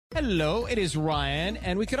Hello, it is Ryan,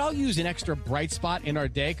 and we could all use an extra bright spot in our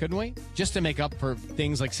day, couldn't we? Just to make up for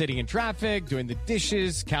things like sitting in traffic, doing the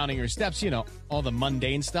dishes, counting your steps, all the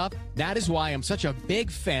mundane stuff. That is why I'm such a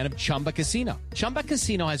big fan of Chumba Casino. Chumba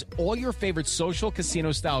Casino has all your favorite social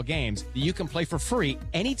casino-style games that you can play for free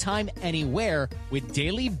anytime, anywhere with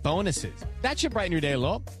daily bonuses. That should brighten your day a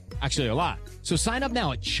little. Actually, a lot. So sign up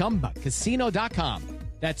now at ChumbaCasino.com.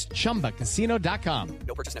 That's ChumbaCasino.com.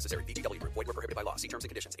 No purchase necessary. VGW Group. Void where prohibited by law. See terms and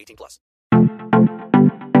conditions.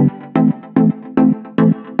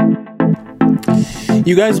 18+.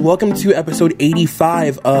 You guys, welcome to episode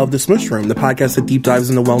 85 of The Smush Room, the podcast that deep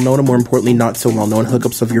dives into well-known and, more importantly, not so well-known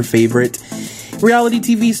hookups of your favorite reality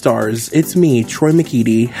TV stars. It's me, Troy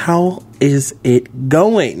McKeady. How is it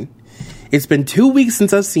going? It's been 2 weeks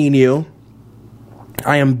since I've seen you.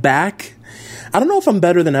 I am back. I don't know if I'm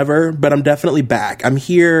better than ever, but I'm definitely back. I'm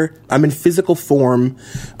here. I'm in physical form.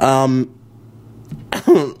 Last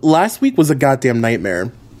week was a goddamn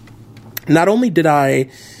nightmare. Not only did I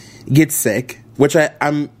get sick, which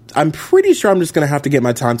I'm pretty sure I'm just going to have to get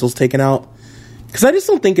my tonsils taken out, because I just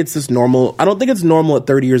don't think it's just normal. I don't think it's normal at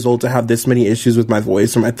 30 years old to have this many issues with my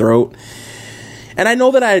voice or my throat. And I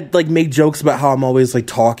know that I make jokes about how I'm always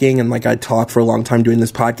talking and I talk for a long time doing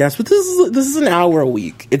this podcast, but this is an hour a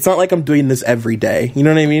week. It's not like I'm doing this every day. You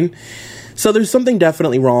know what I mean? So there's something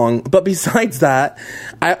definitely wrong. But besides that,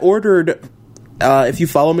 I ordered, if you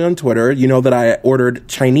follow me on Twitter, you know that I ordered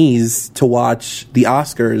Chinese to watch the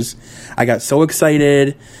Oscars. I got so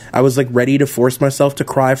excited. I was ready to force myself to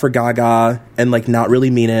cry for Gaga and not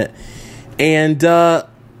really mean it. And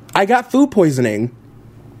I got food poisoning.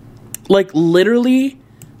 Literally,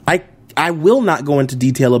 I will not go into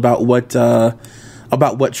detail about what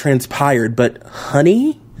transpired, but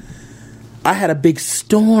honey, I had a big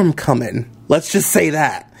storm coming. Let's just say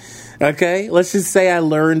that. Okay? Let's just say I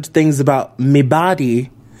learned things about my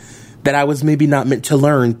body that I was maybe not meant to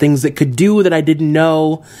learn. Things it could do that I didn't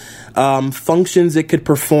know. Functions it could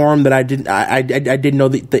perform that I didn't know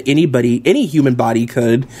that any human body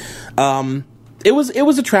could. It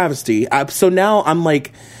was a travesty. So now I'm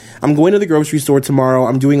going to the grocery store tomorrow.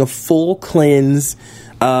 I'm doing a full cleanse.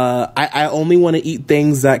 I only want to eat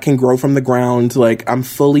things that can grow from the ground. I'm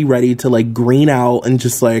fully ready to green out and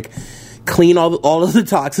just clean all of the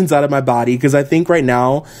toxins out of my body. Because I think right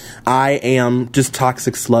now I am just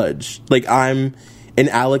toxic sludge. I'm an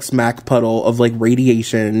Alex Mack puddle of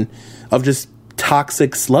radiation, of just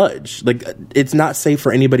toxic sludge. It's not safe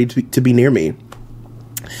for anybody to be near me.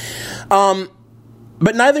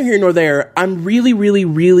 But neither here nor there. I'm really, really,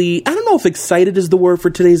 really, I don't know if excited is the word for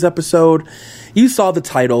today's episode. You saw the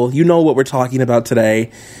title. You know what we're talking about today.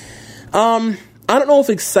 I don't know if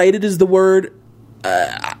excited is the word.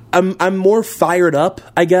 I'm more fired up,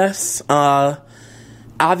 I guess.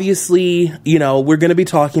 Obviously, we're going to be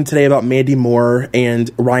talking today about Mandy Moore and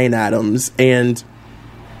Ryan Adams. And,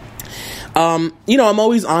 I'm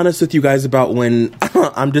always honest with you guys about when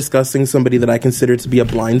I'm discussing somebody that I consider to be a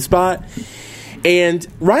blind spot. And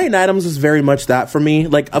Ryan Adams was very much that for me.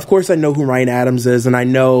 Of course I know who Ryan Adams is, and I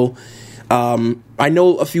know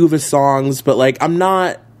a few of his songs, but I'm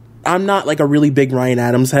not a really big Ryan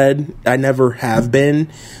Adams head. I never have been.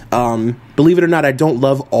 Believe it or not, I don't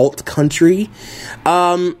love alt country.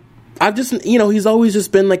 I've just, he's always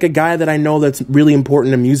just been a guy that I know that's really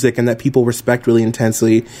important to music and that people respect really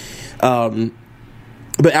intensely. But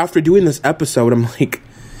after doing this episode, I'm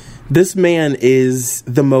this man is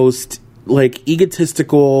the most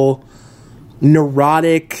egotistical,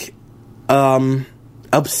 neurotic,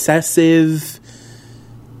 obsessive,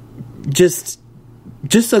 just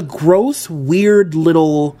a gross, weird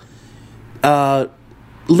little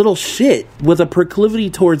shit with a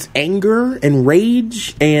proclivity towards anger and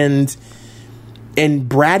rage and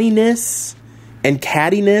brattiness and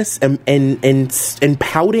cattiness and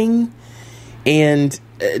pouting and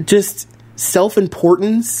just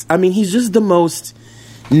self-importance. I mean, he's just the most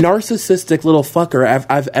narcissistic little fucker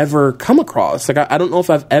I've ever come across. I don't know if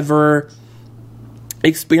I've ever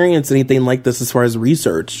experienced anything like this as far as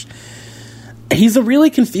research. He's a really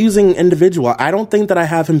confusing individual. I don't think that I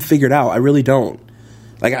have him figured out. I really don't.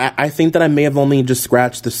 I think that I may have only just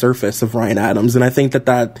scratched the surface of Ryan Adams, and I think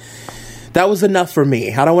that was enough for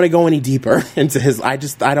me. I don't want to go any deeper into his.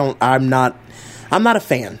 I'm not a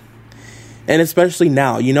fan. And especially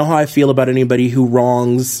now, you know how I feel about anybody who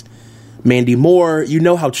wrongs Mandy Moore. You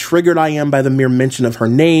know how triggered I am by the mere mention of her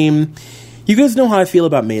name. You guys know how I feel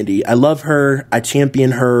about Mandy. I love her. I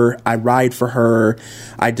champion her. I ride for her.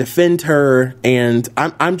 I defend her. And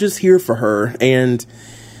I'm just here for her. And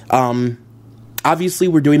obviously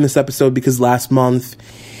we're doing this episode because last month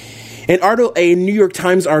A New York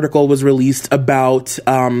Times article was released about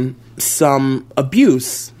some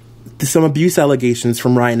abuse allegations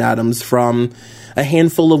from Ryan Adams from a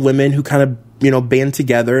handful of women who kind of, band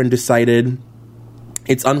together and decided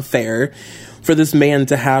it's unfair for this man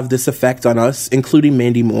to have this effect on us, including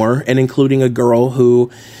Mandy Moore and including a girl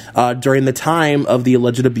who, during the time of the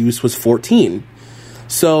alleged abuse, was 14.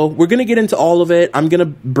 So we're going to get into all of it. I'm going to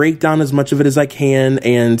break down as much of it as I can,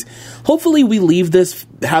 and hopefully we leave this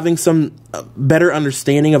having some better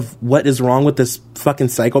understanding of what is wrong with this fucking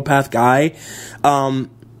psychopath guy. And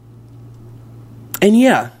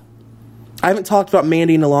yeah, I haven't talked about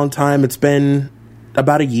Mandy in a long time. It's been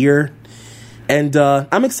about a year, and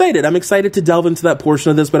I'm excited. I'm excited to delve into that portion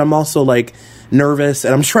of this, but I'm also nervous,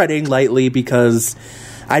 and I'm treading lightly because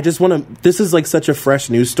I just want to, this is such a fresh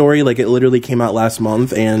news story. It literally came out last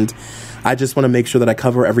month, and I just want to make sure that I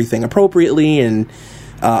cover everything appropriately, and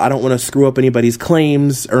I don't want to screw up anybody's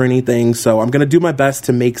claims or anything. So I'm going to do my best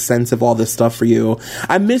to make sense of all this stuff for you.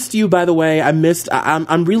 I missed you, by the way. I'm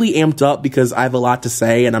really amped up because I have a lot to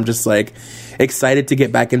say, and I'm just excited to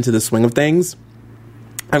get back into the swing of things.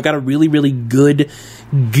 I've got a really, really good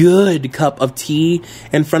cup of tea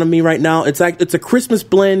in front of me right now. It's a Christmas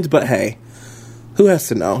blend, but hey, who has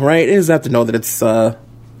to know, right? It doesn't have to know that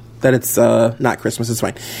it's not Christmas. It's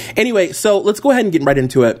fine. Anyway, so let's go ahead and get right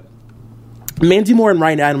into it. Mandy Moore and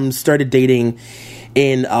Ryan Adams started dating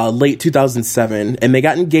in late 2007, and they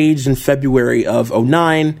got engaged in February of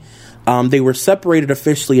 2009. They were separated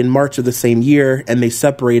officially in March of the same year, and they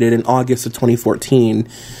separated in August of 2014.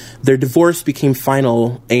 Their divorce became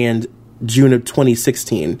final in June of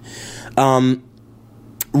 2016.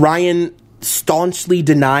 Ryan staunchly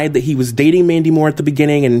denied that he was dating Mandy Moore at the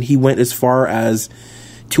beginning, and he went as far as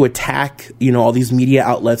to attack, all these media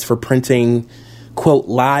outlets for printing, quote,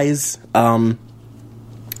 lies.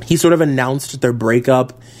 He sort of announced their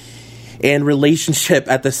breakup and relationship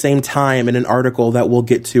at the same time in an article that we'll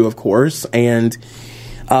get to, of course. And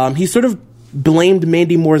he sort of blamed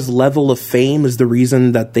Mandy Moore's level of fame as the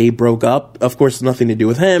reason that they broke up. Of course, nothing to do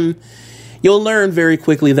with him. You'll learn very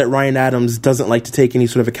quickly that Ryan Adams doesn't like to take any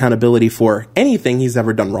sort of accountability for anything he's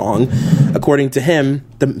ever done wrong. According to him,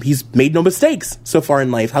 he's made no mistakes so far in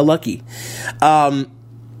life. How lucky. Ryan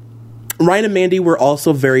and Mandy were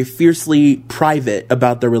also very fiercely private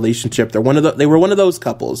about their relationship. They were one of those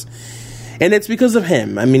couples. And it's because of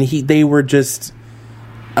him. I mean, they were just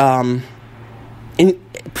in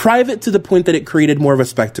private to the point that it created more of a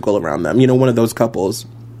spectacle around them. One of those couples.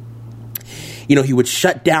 He would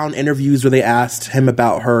shut down interviews where they asked him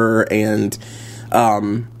about her, and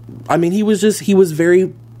he was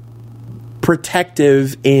very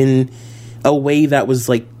protective in a way that was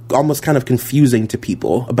almost kind of confusing to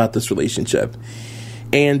people about this relationship.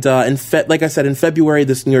 And like I said, in February,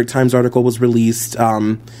 this New York Times article was released.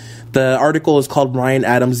 The article is called "Ryan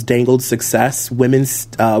Adams Dangled Success.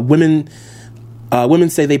 Women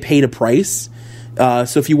say they paid a price."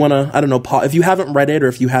 So if you want to, if you haven't read it or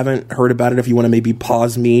if you haven't heard about it, if you want to maybe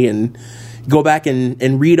pause me and go back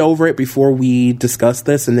and read over it before we discuss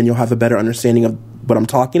this, and then you'll have a better understanding of what I'm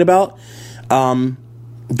talking about,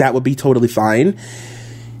 that would be totally fine.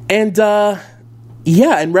 And,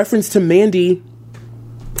 in reference to Mandy,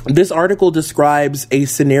 this article describes a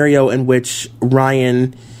scenario in which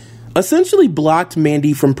Ryan essentially blocked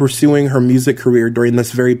Mandy from pursuing her music career during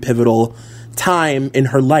this very pivotal time in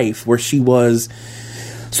her life where she was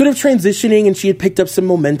sort of transitioning and she had picked up some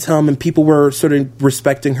momentum and people were sort of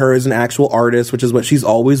respecting her as an actual artist, which is what she's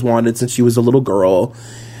always wanted since she was a little girl.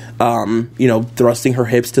 Thrusting her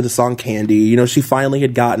hips to the song Candy. She finally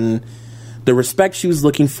had gotten the respect she was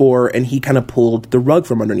looking for, and he kind of pulled the rug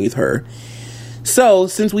from underneath her. So,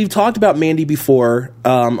 since we've talked about Mandy before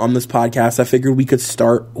on this podcast, I figured we could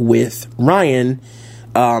start with Ryan.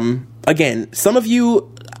 Again, some of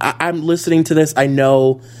you, I'm listening to this, I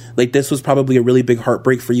know this was probably a really big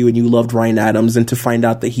heartbreak for you and you loved Ryan Adams, and to find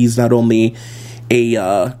out that he's not only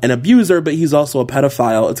an abuser but he's also a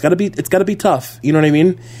pedophile, it's gotta be tough. You know what I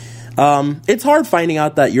mean? It's hard finding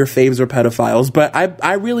out that your faves are pedophiles, but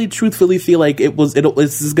I really truthfully feel like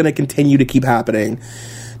this is gonna continue to keep happening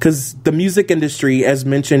because the music industry, as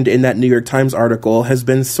mentioned in that New York Times article, has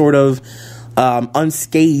been sort of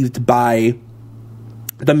unscathed by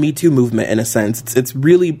the Me Too movement, in a sense. It's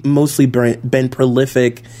really mostly been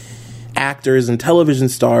prolific actors and television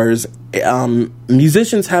stars.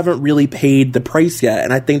 Musicians haven't really paid the price yet,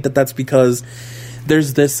 and I think that that's because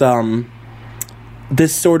there's this sort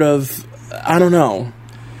of,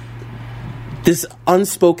 this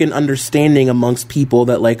unspoken understanding amongst people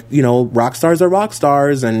that rock stars are rock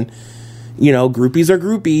stars, and groupies are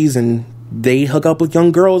groupies, and they hook up with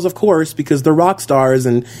young girls, of course, because they're rock stars,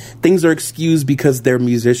 and things are excused because they're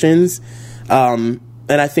musicians. And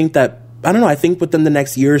I think that, I don't know, I think within the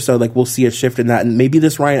next year or so, like, we'll see a shift in that. And maybe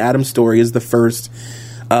this Ryan Adams story is the first,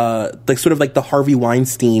 like, sort of like the Harvey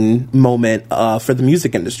Weinstein moment for the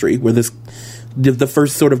music industry, where the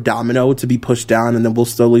first sort of domino to be pushed down, and then we'll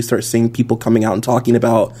slowly start seeing people coming out and talking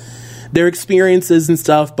about their experiences and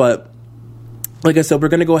stuff. But like I said, we're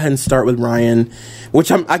going to go ahead and start with Ryan,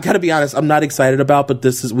 which I got to be honest, I'm not excited about, but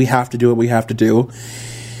we have to do what we have to do.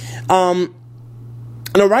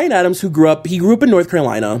 Now, Ryan Adams, he grew up in North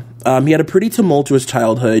Carolina. He had a pretty tumultuous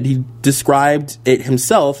childhood. He described it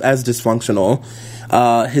himself as dysfunctional.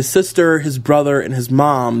 His sister, his brother, and his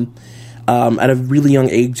mom, at a really young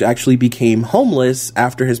age, actually became homeless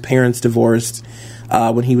after his parents divorced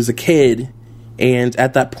when he was a kid. And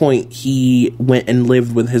at that point, he went and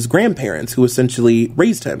lived with his grandparents, who essentially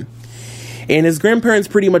raised him. And his grandparents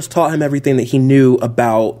pretty much taught him everything that he knew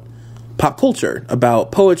about pop culture,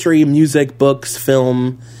 about poetry, music, books,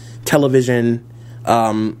 film, television.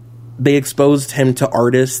 They exposed him to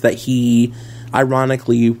artists that he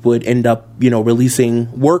ironically would end up,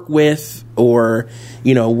 releasing work with, or,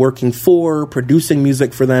 working for, producing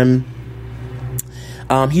music for them.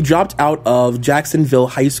 He dropped out of Jacksonville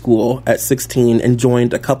High School at 16 and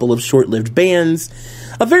joined a couple of short-lived bands.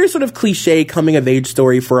 A very sort of cliche coming-of-age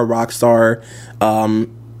story for a rock star.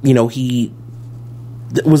 He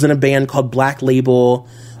was in a band called Black Label,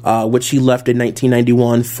 which he left in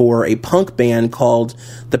 1991 for a punk band called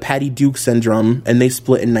the Patty Duke Syndrome, and they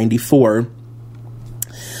split in 94.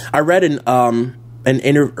 I read an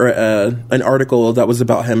article that was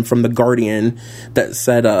about him from The Guardian that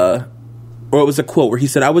said, or it was a quote where he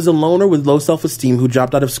said, "I was a loner with low self-esteem who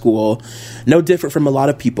dropped out of school. No different from a lot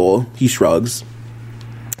of people," he shrugs.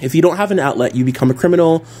 "If you don't have an outlet, you become a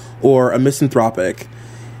criminal or a misanthropic."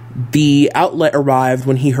 The outlet arrived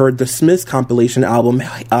when he heard the Smiths compilation album,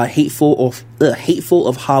 Hateful of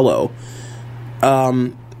Hollow.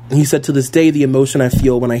 He said, "To this day, the emotion I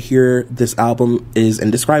feel when I hear this album is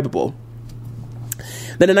indescribable."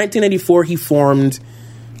 Then in 1994, he formed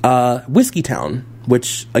Whiskey Town,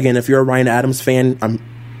 which, again, if you're a Ryan Adams fan, I'm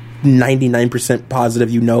 99%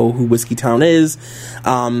 positive you know who Whiskey Town is.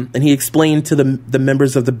 And he explained to the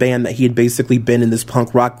members of the band that he had basically been in this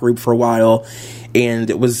punk rock group for a while, and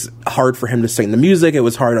it was hard for him to sing the music. It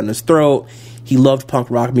was hard on his throat. He loved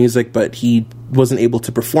punk rock music, but he wasn't able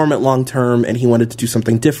to perform it long term, and he wanted to do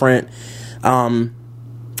something different. And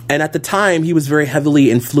at the time, he was very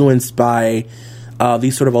heavily influenced by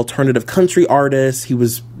these sort of alternative country artists. He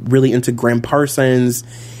was really into Graham Parsons,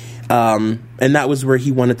 and that was where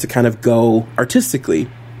he wanted to kind of go artistically.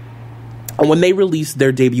 And when they released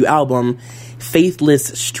their debut album, Faithless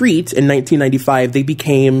Street, in 1995, they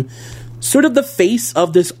became sort of the face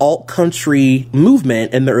of this alt-country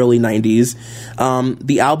movement in the early 90s.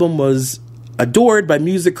 The album was adored by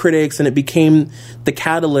music critics, and it became the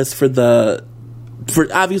catalyst for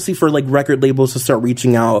like record labels to start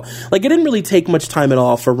reaching out. Like, it didn't really take much time at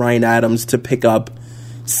all for Ryan Adams to pick up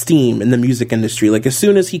steam in the music industry. Like, as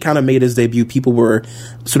soon as he kind of made his debut, people were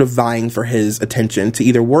sort of vying for his attention to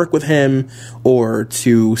either work with him or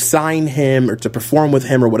to sign him or to perform with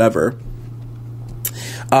him or whatever.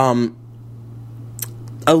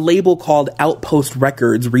 A label called Outpost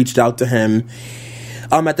Records reached out to him.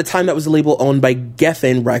 At the time, that was a label owned by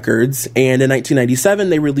Geffen Records, and in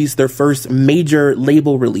 1997, they released their first major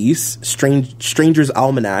label release, Stranger's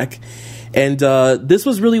Almanac, and this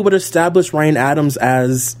was really what established Ryan Adams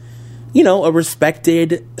as, a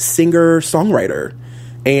respected singer-songwriter,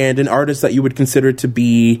 and an artist that you would consider to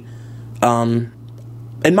be, in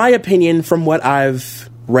my opinion, from what I've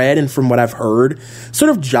read and from what I've heard,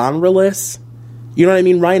 sort of genreless. You know what I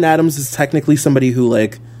mean? Ryan Adams is technically somebody who,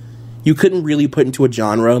 like, you couldn't really put into a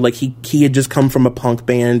genre. Like, he had just come from a punk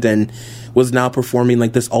band and was now performing,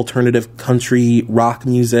 like, this alternative country rock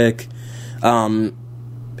music. And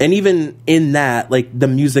even in that, like, the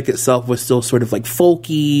music itself was still sort of, like,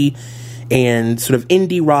 folky and sort of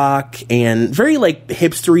indie rock and very, like,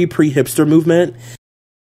 hipstery, pre-hipster movement.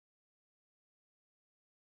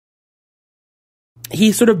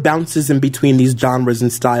 He sort of bounces in between these genres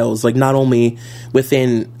and styles, like, not only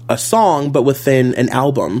within a song, but within an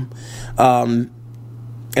album. And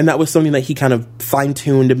that was something that he kind of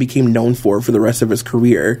fine-tuned and became known for the rest of his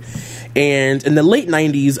career. And in the late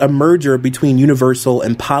 90s, a merger between Universal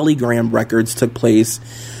and Polygram Records took place,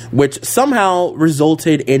 which somehow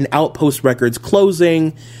resulted in Outpost Records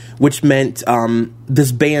closing, which meant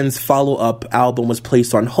this band's follow-up album was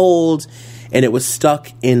placed on hold, and it was stuck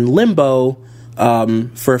in limbo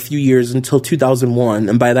for a few years until 2001,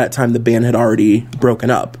 and by that time the band had already broken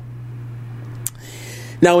up.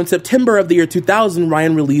 Now, in September of the year 2000,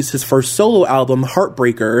 Ryan released his first solo album,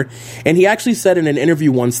 Heartbreaker, and he actually said in an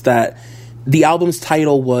interview once that the album's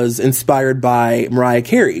title was inspired by Mariah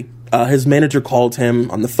Carey. His manager called him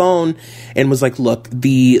on the phone and was like, look,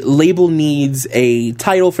 the label needs a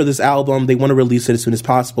title for this album. They want to release it as soon as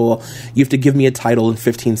possible. You have to give me a title in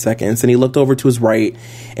 15 seconds. And he looked over to his right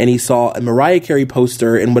and he saw a Mariah Carey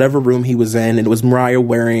poster in whatever room he was in. And it was Mariah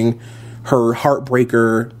wearing her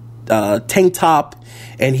Heartbreaker tank top.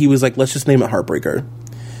 And he was like, let's just name it Heartbreaker.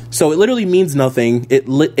 So it literally means nothing. It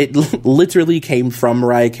literally came from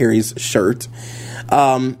Mariah Carey's shirt.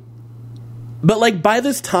 But, like, by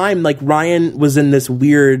this time, like, Ryan was in this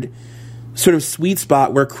weird sort of sweet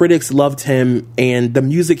spot where critics loved him and the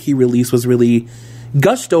music he released was really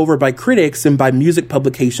gushed over by critics and by music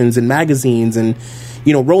publications and magazines and,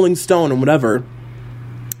 you know, Rolling Stone and whatever.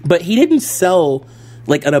 But he didn't sell,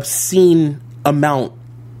 like, an obscene amount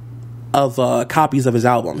of copies of his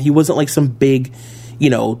album. He wasn't, like, some big,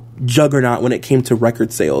 you know, juggernaut when it came to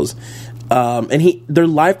record sales. And their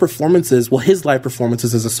live performances, well, his live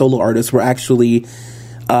performances as a solo artist were actually,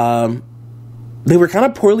 they were kind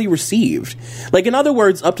of poorly received. Like, in other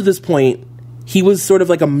words, up to this point, he was sort of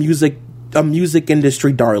like a music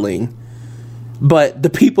industry darling. But the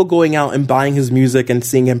people going out and buying his music and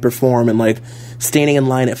seeing him perform and, like, standing in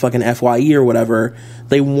line at fucking FYE or whatever,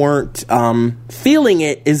 they weren't feeling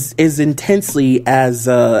it as intensely as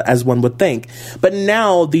one would think. But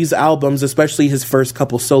now these albums, especially his first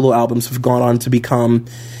couple solo albums, have gone on to become,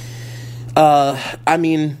 I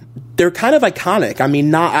mean, they're kind of iconic. I mean,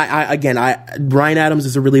 Bryan Adams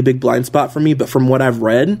is a really big blind spot for me, but from what I've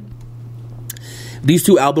read, these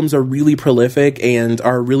two albums are really prolific and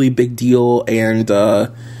are a really big deal and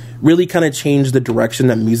really kind of changed the direction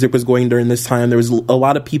that music was going during this time. There was a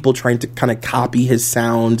lot of people trying to kind of copy his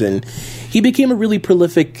sound, and he became a really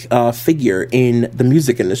prolific figure in the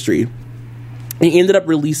music industry. He ended up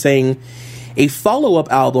releasing a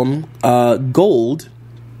follow-up album, Gold,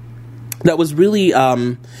 that was really,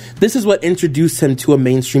 this is what introduced him to a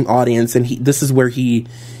mainstream audience, and this is where you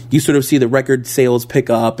sort of see the record sales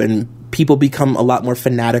pick up and people become a lot more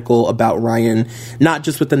fanatical about Ryan, not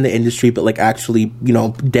just within the industry, but like actually, you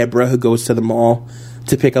know, Deborah, who goes to the mall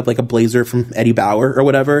to pick up like a blazer from Eddie Bauer or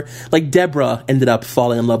whatever. Like, Deborah ended up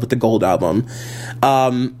falling in love with the Gold album.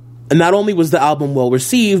 And not only was the album well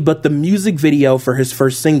received, but the music video for his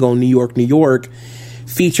first single, New York, New York,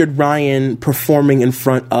 featured Ryan performing in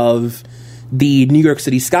front of the New York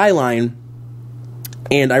City skyline.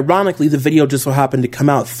 And ironically, the video just so happened to come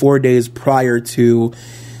out 4 days prior to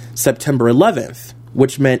September 11th,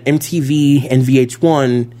 which meant MTV and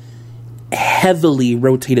VH1 heavily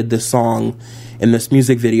rotated this song in this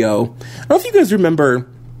music video. I don't know if you guys remember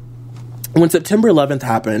when September 11th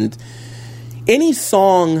happened, any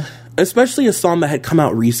song, especially a song that had come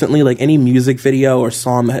out recently, like any music video or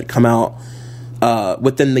song that had come out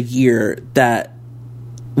within the year that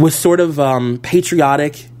was sort of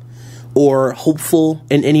patriotic or hopeful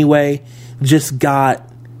in any way, just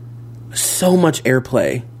got so much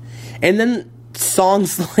airplay. And then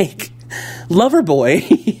songs like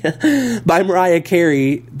Loverboy by Mariah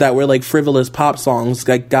Carey that were like frivolous pop songs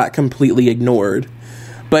got completely ignored.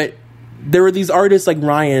 But there were these artists like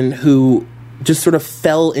Ryan who just sort of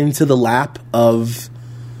fell into the lap of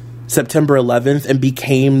September 11th and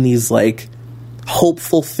became these like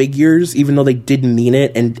hopeful figures, even though they didn't mean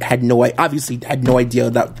it and obviously had no idea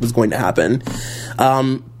that was going to happen.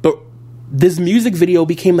 But this music video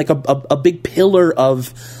became like a big pillar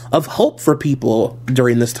of hope for people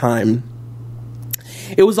during this time.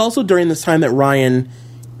 It was also during this time that Ryan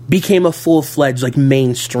became a full-fledged like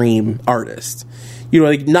mainstream artist. You know,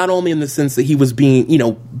 like not only in the sense that he was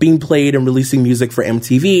being played and releasing music for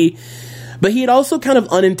MTV, but he had also kind of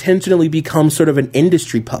unintentionally become sort of an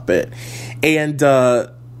industry puppet. And, now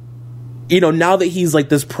that he's like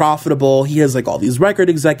this profitable, he has like all these record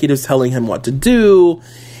executives telling him what to do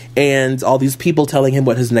and all these people telling him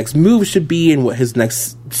what his next move should be and what his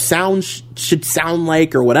next sound should sound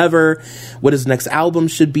like or whatever, what his next album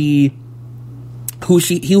should be, who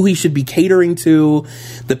he should be catering to,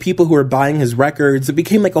 the people who are buying his records. It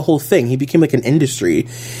became like a whole thing. He became like an industry.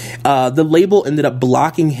 The label ended up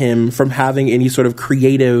blocking him from having any sort of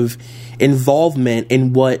creative involvement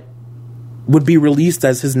in what would be released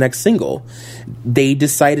as his next single. They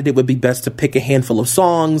decided it would be best to pick a handful of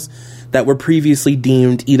songs that were previously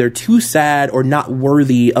deemed either too sad or not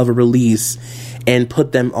worthy of a release and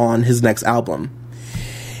put them on his next album.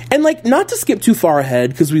 And, like, not to skip too far ahead,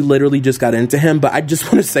 because we literally just got into him, but I just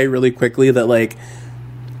want to say really quickly that, like,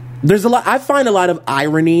 I find a lot of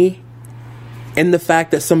irony in the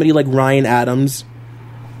fact that somebody like Ryan Adams,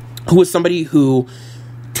 who was somebody who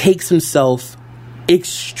takes himself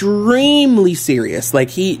extremely serious. Like,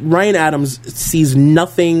 Ryan Adams sees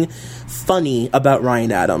nothing funny about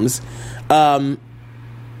Ryan Adams. And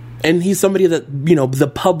he's somebody that, you know, the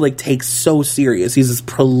public takes so serious. He's this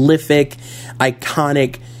prolific,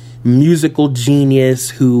 iconic musical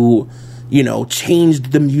genius who, you know,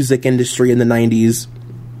 changed the music industry in the 90s.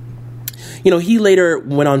 You know, he later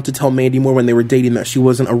went on to tell Mandy Moore when they were dating that she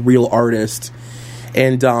wasn't a real artist,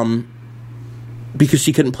 and because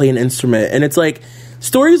she couldn't play an instrument. And it's like,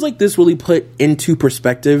 stories like this really put into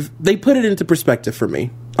perspective. They put it into perspective for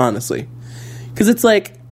me, honestly, because it's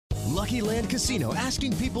like, Lucky Land Casino,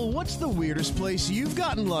 asking people, what's the weirdest place you've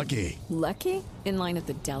gotten lucky? Lucky? In line at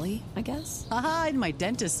the deli, I guess? Aha, in my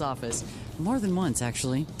dentist's office. More than once,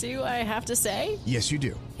 actually. Do I have to say? Yes, you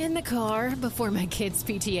do. In the car before my kids'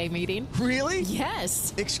 PTA meeting. Really?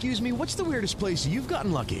 Yes. Excuse me, what's the weirdest place you've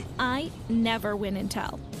gotten lucky? I never win and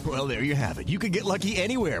tell. Well, there you have it. You can get lucky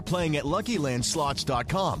anywhere, playing at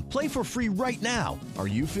LuckyLandSlots.com. Play for free right now. Are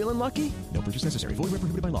you feeling lucky? No purchase necessary. Void where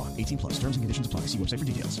prohibited by law. 18+. Terms and conditions apply. See website for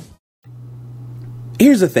details.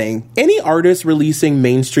 Here's the thing. Any artist releasing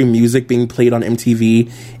mainstream music being played on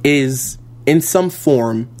MTV is, in some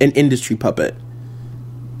form, an industry puppet.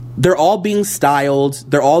 They're all being styled.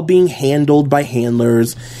 They're all being handled by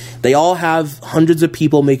handlers. They all have hundreds of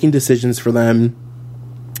people making decisions for them.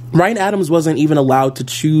 Ryan Adams wasn't even allowed to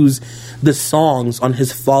choose the songs on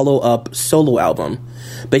his follow-up solo album.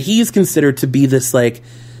 But he is considered to be this, like,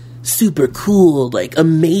 super cool, like,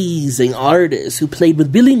 amazing artist who played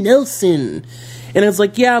with Willie Nelson. And it's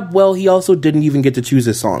like, yeah, well, he also didn't even get to choose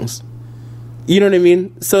his songs. You know what I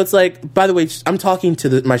mean? So it's like, by the way, I'm talking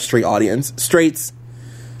to my straight audience. Straights,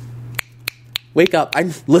 wake up.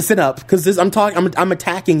 Listen up, because I'm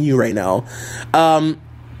attacking you right now.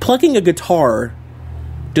 Plucking a guitar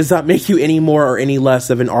does not make you any more or any less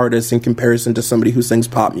of an artist in comparison to somebody who sings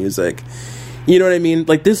pop music. You know what I mean?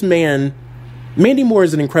 Like, this man, Mandy Moore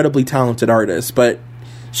is an incredibly talented artist, but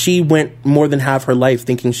she went more than half her life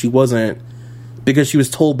thinking she wasn't, because she was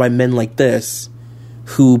told by men like this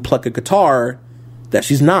who pluck a guitar that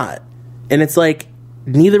she's not. And it's like,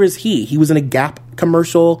 neither is he. He was in a Gap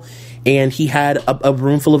commercial, and he had a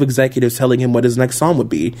room full of executives telling him what his next song would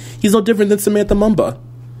be. He's no different than Samantha Mumba.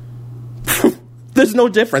 There's no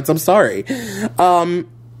difference. I'm sorry. But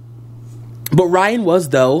Ryan was,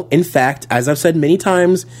 though, in fact, as I've said many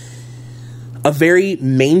times, a very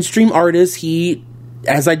mainstream artist. He,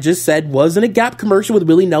 as I just said, was in a Gap commercial with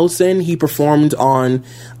Willie Nelson. He performed on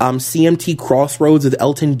CMT Crossroads with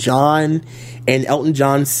Elton John. And Elton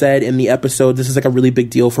John said in the episode, this is like a really big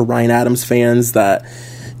deal for Ryan Adams fans, that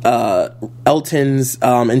Elton's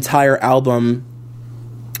entire album,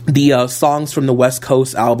 the Songs from the West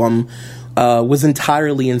Coast album, was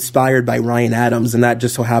entirely inspired by Ryan Adams. And that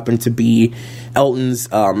just so happened to be Elton's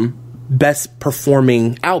best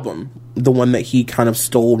performing album, the one that he kind of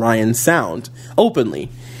stole Ryan's sound openly.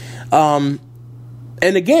 And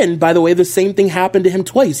again, by the way, the same thing happened to him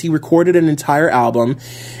twice. He recorded an entire album,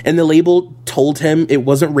 and the label told him it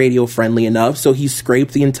wasn't radio friendly enough, so he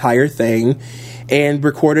scraped the entire thing and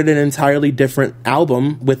recorded an entirely different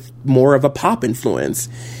album with more of a pop influence.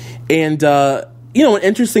 And, you know, an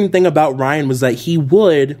interesting thing about Ryan was that he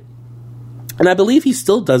would, and I believe he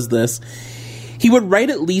still does this, he would write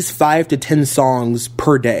at least 5 to 10 songs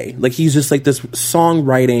per day. Like, he's just like this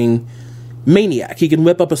songwriting maniac. He can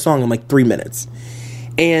whip up a song in like 3 minutes.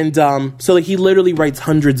 And so like he literally writes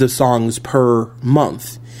hundreds of songs per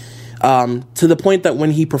month. To the point that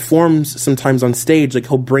when he performs sometimes on stage, like,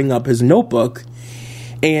 he'll bring up his notebook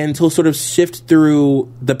and he'll sort of shift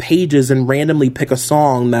through the pages and randomly pick a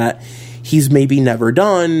song that he's maybe never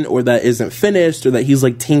done, or that isn't finished, or that he's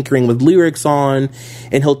like tinkering with lyrics on,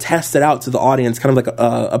 and he'll test it out to the audience, kind of like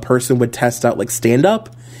a person would test out like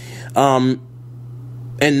stand-up. And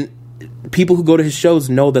people who go to his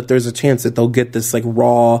shows know that there's a chance that they'll get this like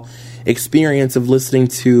raw experience of listening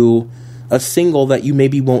to a single that you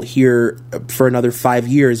maybe won't hear for another 5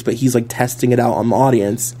 years, but he's like testing it out on the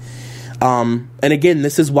audience. And again,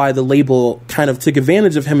 this is why the label kind of took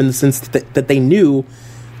advantage of him, in the sense that they knew,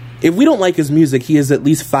 if we don't like his music, he has at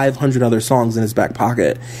least 500 other songs in his back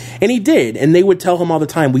pocket. And he did. And they would tell him all the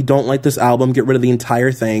time, we don't like this album, get rid of the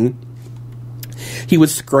entire thing. He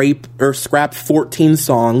would scrap 14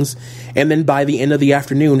 songs, and then by the end of the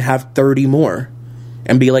afternoon have 30 more.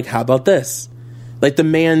 And be like, how about this? Like, the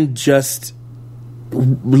man just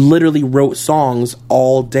literally wrote songs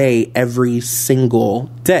all day, every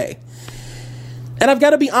single day. And I've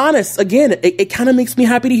got to be honest, again, it kind of makes me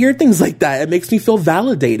happy to hear things like that. It makes me feel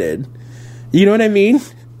validated. You know what I mean?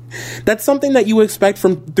 That's something that you expect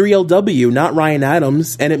from 3LW, not Ryan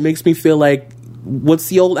Adams. And it makes me feel like what's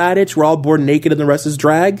the old adage? We're all born naked and the rest is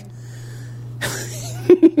drag.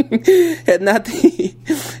 Isn't that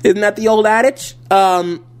the old adage?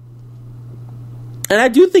 And I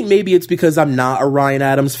do think maybe it's because I'm not a Ryan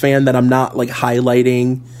Adams fan that I'm not like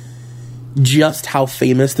highlighting just how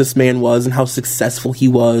famous this man was and how successful he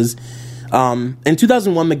was. In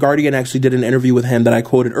 2001, The Guardian actually did an interview with him that I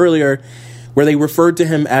quoted earlier, where they referred to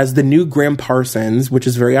him as the new Graham Parsons, which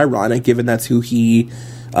is very ironic given that's who he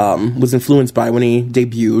was influenced by when he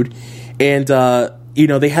debuted. And,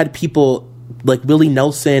 they had people like Willie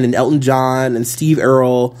Nelson and Elton John and Steve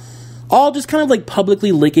Earle all just kind of like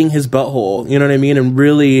publicly licking his butthole, you know what I mean? And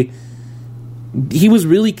really, he was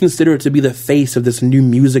really considered to be the face of this new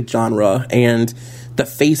music genre and the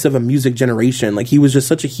face of a music generation. Like, he was just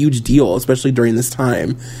such a huge deal, especially during this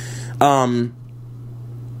time.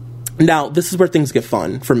 Now, this is where things get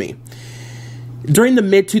fun for me. During the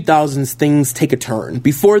mid-2000s, things take a turn.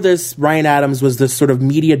 Before this, Ryan Adams was this sort of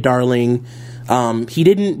media darling. He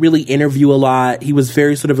didn't really interview a lot. He was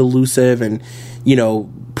very sort of elusive and,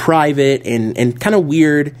 private and kind of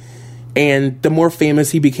weird. And the more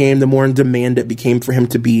famous he became, the more in demand it became for him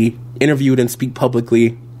to be interviewed and speak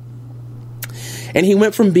publicly. And he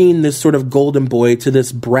went from being this sort of golden boy to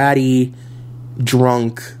this bratty,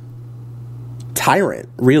 drunk tyrant,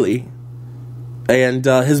 really. And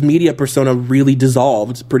his media persona really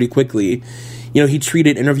dissolved pretty quickly. He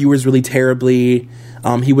treated interviewers really terribly.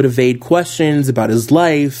 He would evade questions about his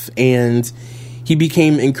life, and he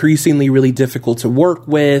became increasingly really difficult to work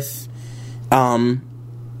with.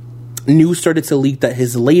 News started to leak that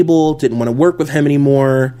his label didn't want to work with him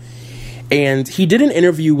anymore. And he did an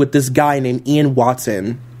interview with this guy named Ian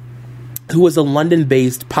Watson, who was a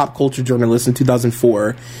London-based pop culture journalist in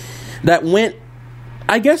 2004, that went,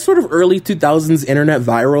 I guess, sort of early 2000s internet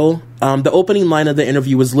viral. The opening line of the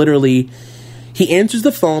interview was literally, he answers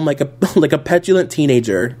the phone like a petulant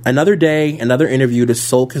teenager. Another day, another interview to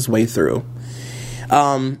sulk his way through.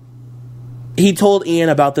 He told Ian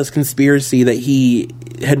about this conspiracy that he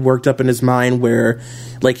had worked up in his mind where,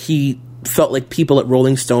 like, he felt like people at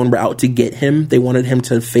Rolling Stone were out to get him. They wanted him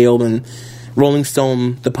to fail, and Rolling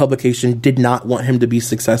Stone, the publication, did not want him to be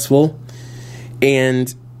successful.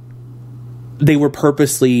 And they were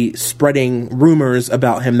purposely spreading rumors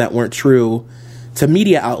about him that weren't true to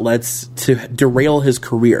media outlets to derail his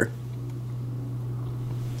career.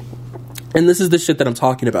 And this is the shit that I'm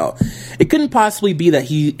talking about. It couldn't possibly be that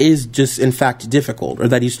he is just, in fact, difficult, or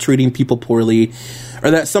that he's treating people poorly,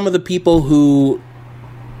 or that some of the people who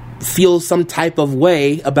feel some type of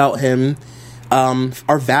way about him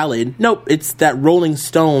are valid. Nope, it's that Rolling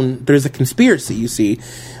Stone, there's a conspiracy, you see.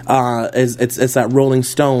 It's that Rolling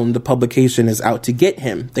Stone, the publication, is out to get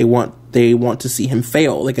him. They want to see him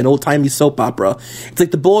fail, like an old-timey soap opera. It's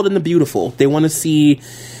like The Bold and the Beautiful. They want to see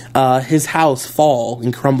his house fall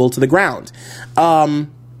and crumble to the ground. And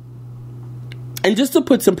just to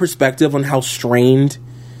put some perspective on how strained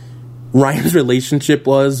Ryan's relationship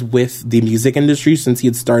was with the music industry since he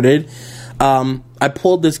had started, I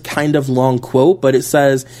pulled this kind of long quote, but it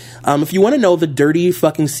says, if you want to know the dirty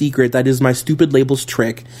fucking secret that is my stupid label's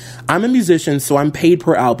trick, I'm a musician, so I'm paid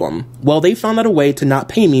per album. Well, they found out a way to not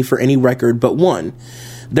pay me for any record but one.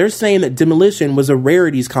 They're saying that Demolition was a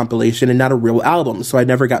rarities compilation and not a real album, so I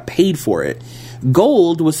never got paid for it.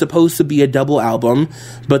 Gold was supposed to be a double album,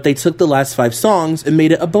 but they took the last 5 songs and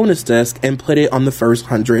made it a bonus disc and put it on the first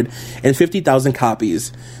 150,000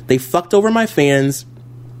 copies. They fucked over my fans,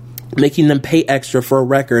 making them pay extra for a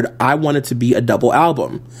record I wanted to be a double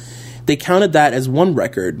album. They counted that as one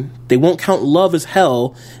record. They won't count Love as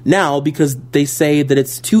Hell now because they say that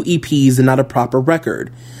it's 2 EPs and not a proper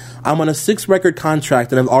record. I'm on a 6-record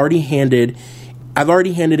contract and I've already handed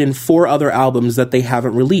in 4 other albums that they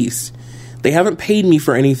haven't released. They haven't paid me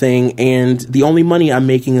for anything, and the only money I'm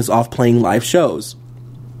making is off playing live shows.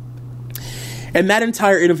 And that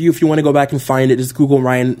entire interview, if you want to go back and find it, just Google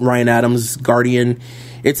Ryan Adams, Guardian.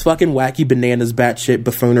 It's fucking wacky bananas, batshit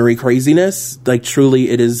buffoonery craziness. Like, truly,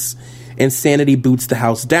 it is insanity boots the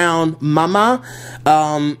house down. Mama.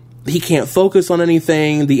 He can't focus on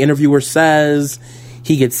anything. The interviewer says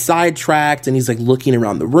he gets sidetracked and he's like looking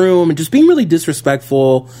around the room and just being really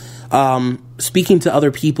disrespectful, speaking to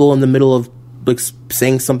other people in the middle of like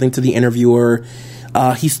saying something to the interviewer.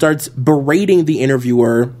 He starts berating the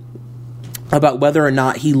interviewer about whether or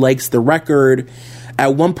not he likes the record.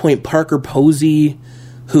 At one point, Parker Posey,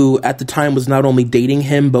 who at the time was not only dating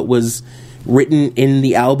him, but was written in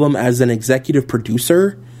the album as an executive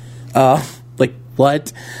producer,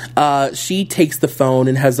 what? She takes the phone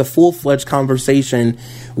and has a full-fledged conversation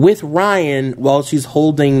with Ryan while she's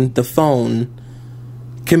holding the phone,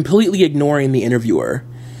 completely ignoring the interviewer.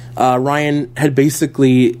 Ryan had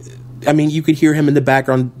basically, I mean, you could hear him in the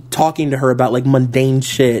background talking to her about like mundane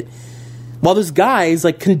shit while this guy's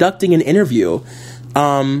like conducting an interview.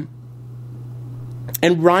 And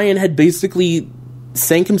Ryan had basically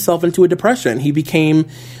sank himself into a depression. He became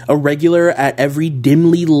a regular at every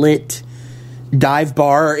dimly lit dive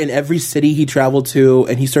bar in every city he traveled to,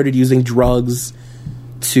 and he started using drugs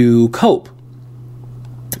to cope.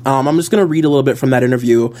 I'm just going to read a little bit from that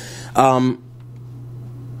interview from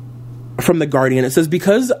The Guardian. It says,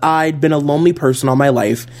 because I'd been a lonely person all my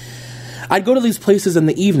life, I'd go to these places in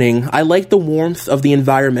the evening. I liked the warmth of the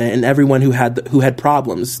environment and everyone who had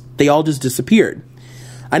problems. They all just disappeared.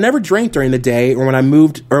 I never drank during the day or when I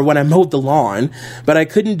mowed the lawn, but I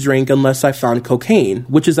couldn't drink unless I found cocaine,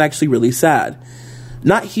 which is actually really sad.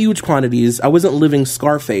 Not huge quantities. I wasn't living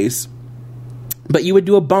Scarface, but you would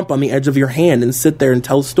do a bump on the edge of your hand and sit there and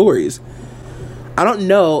tell stories. I don't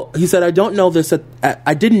know. He said, I didn't know this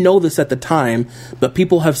at the time, but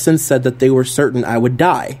people have since said that they were certain I would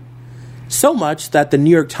die. So much that the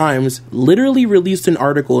New York Times literally released an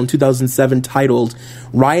article in 2007 titled,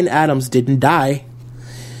 Ryan Adams Didn't Die.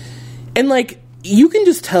 And, like, you can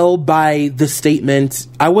just tell by the statement,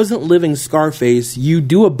 I wasn't living Scarface, you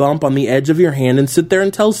do a bump on the edge of your hand and sit there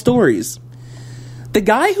and tell stories. The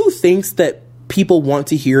guy who thinks that people want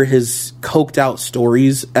to hear his coked out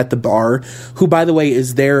stories at the bar, who, by the way,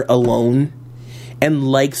 is there alone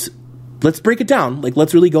and likes, let's break it down, like,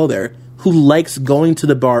 let's really go there, who likes going to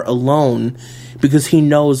the bar alone because he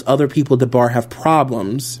knows other people at the bar have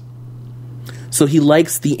problems. So he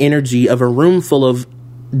likes the energy of a room full of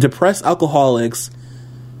depressed alcoholics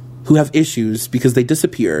who have issues because they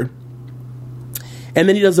disappear, and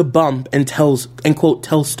then he does a bump and tells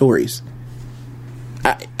stories.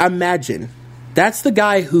 Imagine that's the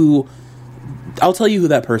guy who, I'll tell you who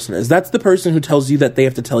that person is. That's the person who tells you that they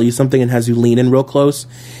have to tell you something and has you lean in real close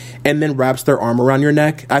and then wraps their arm around your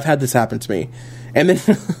neck. I've had this happen to me. And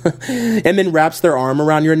then wraps their arm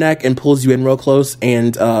around your neck and pulls you in real close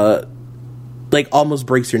and like almost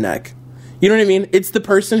breaks your neck. You know what I mean? It's the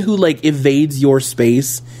person who, like, evades your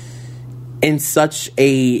space in such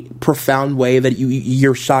a profound way that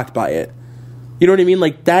you're shocked by it. You know what I mean?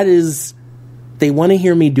 Like, that is, they want to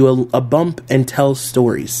hear me do a bump and tell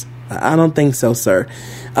stories. I don't think so, sir.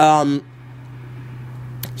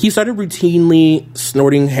 He started routinely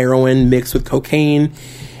snorting heroin mixed with cocaine,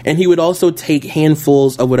 and he would also take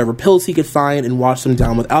handfuls of whatever pills he could find and wash them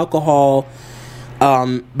down with alcohol.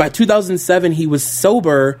 By 2007, he was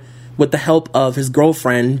sober with the help of his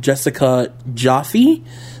girlfriend, Jessica Jaffe,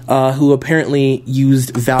 who apparently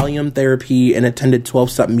used Valium therapy and attended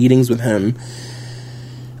 12-step meetings with him.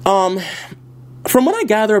 From what I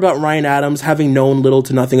gather about Ryan Adams, having known little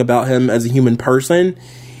to nothing about him as a human person,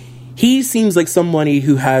 he seems like somebody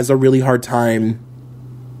who has a really hard time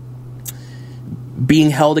being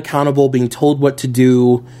held accountable, being told what to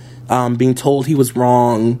do, being told he was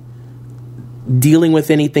wrong, dealing with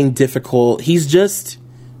anything difficult. He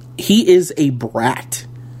is a brat.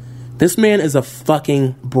 This man is a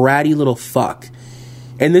fucking bratty little fuck.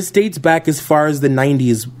 And this dates back as far as the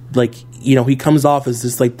 90s. Like, you know, he comes off as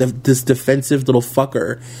this, like, this defensive little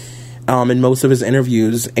fucker in most of his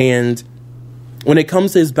interviews. And when it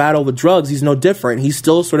comes to his battle with drugs, he's no different. He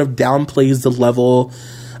still sort of downplays the level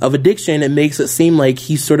of addiction and makes it seem like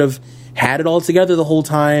he sort of had it all together the whole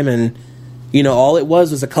time. And, you know, all it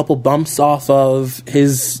was a couple bumps off of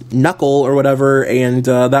his knuckle or whatever, and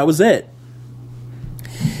that was it.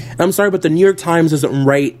 I'm sorry, but the New York Times doesn't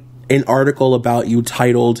write an article about you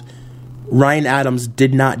titled, Ryan Adams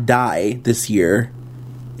did not die this year,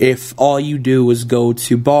 if all you do is go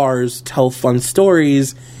to bars, tell fun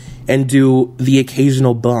stories, and do the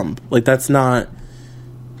occasional bump. Like, that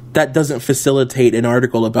doesn't facilitate an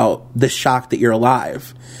article about the shock that you're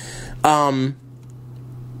alive. I'd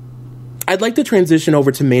like to transition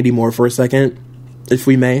over to Mandy Moore for a second, if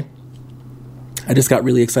we may. I just got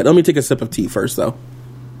really excited. Let me take a sip of tea first, though.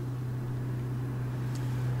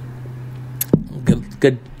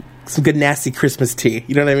 Some good nasty Christmas tea.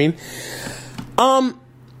 You know what I mean?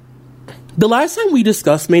 The last time we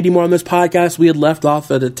discussed Mandy Moore on this podcast, we had left off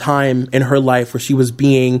at a time in her life where she was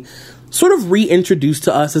being sort of reintroduced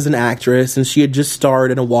to us as an actress, and she had just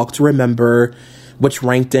starred in A Walk to Remember, which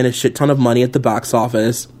ranked in a shit ton of money at the box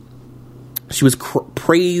office. She was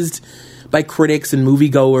praised by critics and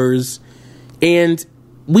moviegoers. And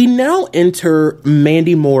we now enter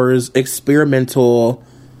Mandy Moore's experimental,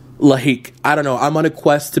 like, I don't know, I'm on a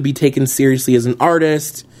quest to be taken seriously as an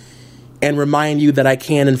artist and remind you that I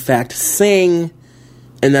can, in fact, sing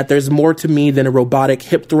and that there's more to me than a robotic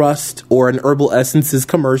hip thrust or an Herbal Essences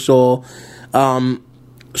commercial.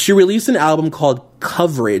 She released an album called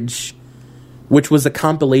Coverage, which was a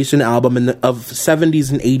compilation album of 70s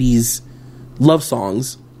and 80s love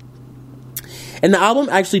songs. And the album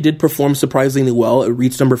actually did perform surprisingly well. It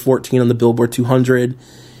reached number 14 on the Billboard 200,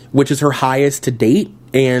 which is her highest to date.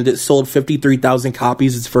 And it sold 53,000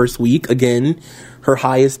 copies its first week. Again, her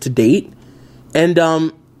highest to date. And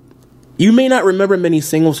you may not remember many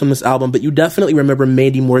singles from this album, but you definitely remember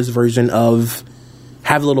Mandy Moore's version of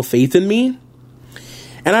Have a Little Faith in Me.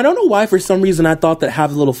 And I don't know why, for some reason, I thought that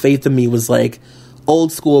Have a Little Faith in Me was like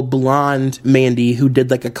old school blonde Mandy who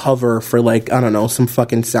did like a cover for like, I don't know, some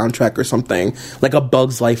fucking soundtrack or something, like A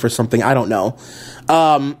Bug's Life or something. I don't know.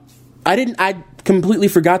 I completely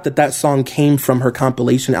forgot that song came from her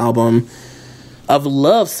compilation album of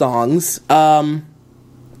love songs.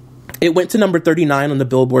 It went to number 39 on the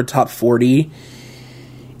Billboard Top 40.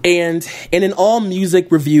 And in an all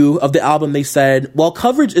music review of the album, they said, while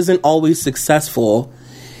Coverage isn't always successful,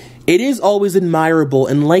 it is always admirable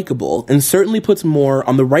and likable, and certainly puts Moore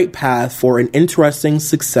on the right path for an interesting,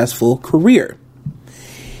 successful career.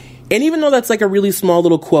 And even though that's like a really small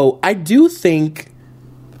little quote, I do think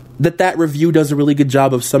that review does a really good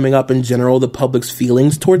job of summing up in general the public's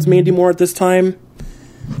feelings towards Mandy Moore at this time.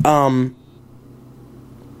 I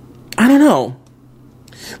don't know.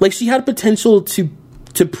 Like, she had potential to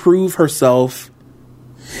prove herself.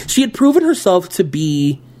 She had proven herself to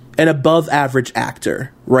be an above average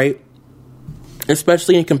actor, right?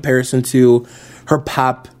 Especially in comparison to her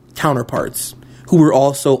pop counterparts, who were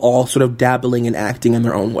also all sort of dabbling in acting in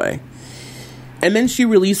their own way. And then she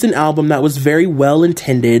released an album that was very well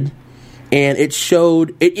intended, and it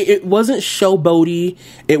showed, it wasn't showboaty,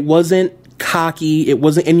 it wasn't cocky, it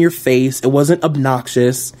wasn't in your face, it wasn't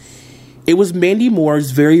obnoxious. It was Mandy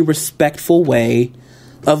Moore's very respectful way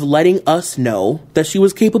of letting us know that she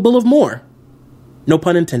was capable of more. No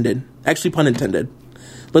pun intended. Actually, pun intended.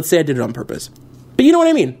 Let's say I did it on purpose. But you know what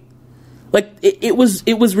I mean? Like, it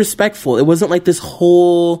was respectful. It wasn't like this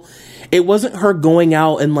whole... It wasn't her going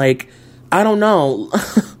out and like... I don't know.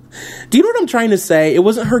 Do you know what I'm trying to say? It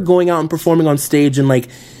wasn't her going out and performing on stage and like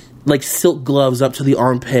silk gloves up to the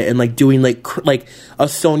armpit and like doing like a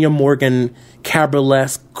Sonia Morgan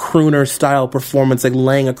cabaret-esque crooner style performance, like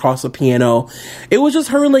laying across a piano. It was just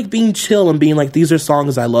her like being chill and being like, these are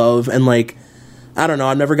songs I love, and like, I don't know,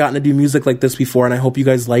 I've never gotten to do music like this before, and I hope you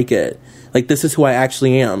guys like it. Like, this is who I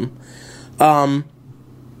actually am.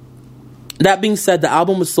 That being said, the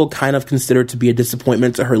album was still kind of considered to be a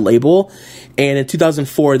disappointment to her label, and in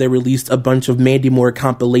 2004 they released a bunch of Mandy Moore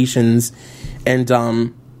compilations,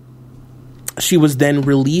 and she was then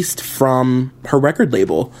released from her record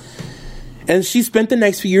label. And she spent the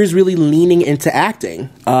next few years really leaning into acting,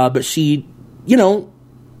 but she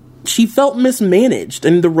felt mismanaged,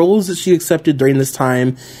 and the roles that she accepted during this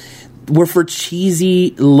time were for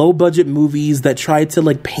cheesy, low-budget movies that tried to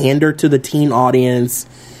like pander to the teen audience,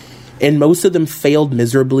 and most of them failed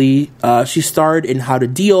miserably. She starred in How to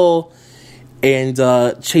Deal and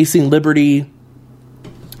Chasing Liberty,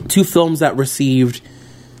 two films that received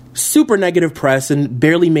super negative press and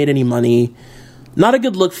barely made any money. Not a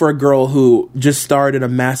good look for a girl who just starred in a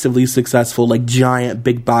massively successful, like, giant,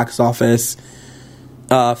 big box office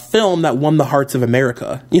film that won the hearts of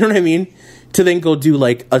America. You know what I mean? To then go do,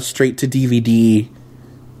 like, a straight-to-DVD,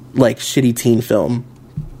 like, shitty teen film.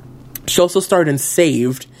 She also starred in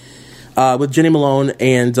Saved with Jenny Malone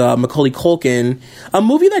and Macaulay Culkin, a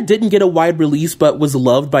movie that didn't get a wide release but was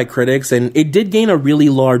loved by critics, and it did gain a really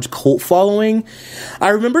large cult following. I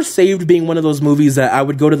remember Saved being one of those movies that I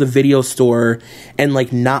would go to the video store and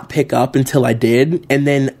like not pick up until I did, and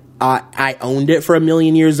then I owned it for a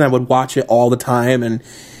million years, and I would watch it all the time, and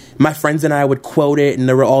my friends and I would quote it, and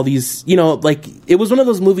there were all these, like, it was one of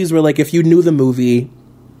those movies where, like, if you knew the movie,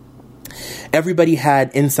 everybody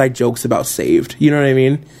had inside jokes about Saved. You know what I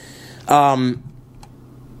mean?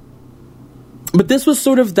 But this was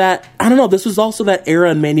sort of that, I don't know, this was also that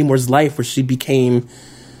era in Mandy Moore's life where she became,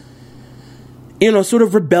 sort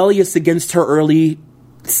of rebellious against her early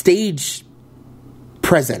stage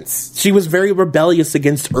presence. She was very rebellious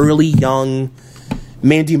against early young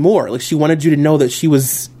Mandy Moore. Like, she wanted you to know that she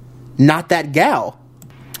was not that gal.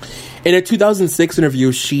 In a 2006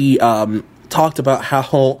 interview, she talked about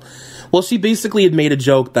how, she basically had made a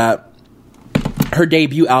joke that her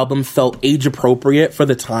debut album felt age appropriate for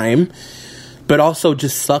the time, but also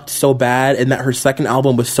just sucked so bad, and that her second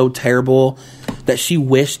album was so terrible that she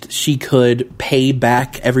wished she could pay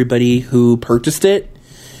back everybody who purchased it.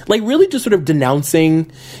 Like, really just sort of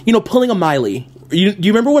denouncing, pulling a Miley. Do you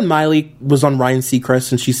remember when Miley was on Ryan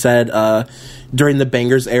Seacrest and she said during the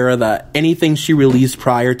Bangers era that anything she released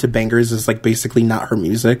prior to Bangers is like basically not her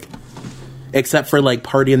music? except for like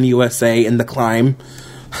Party in the USA and The Climb.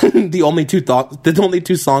 the only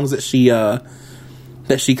two songs that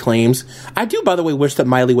she claims. I do, by the way, wish that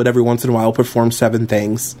Miley would every once in a while perform 7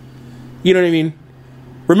 Things. You know what I mean?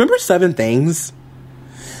 Remember 7 Things?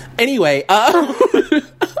 Anyway, after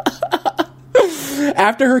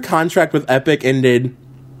her contract with Epic ended,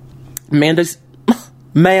 Mandy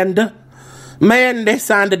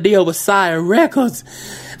signed a deal with Sire Records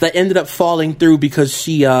that ended up falling through because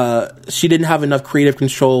she didn't have enough creative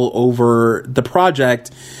control over the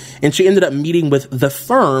project, and she ended up meeting with The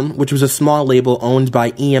Firm, which was a small label owned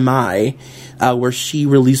by EMI, where she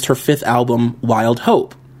released her 5th album, Wild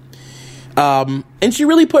Hope. And she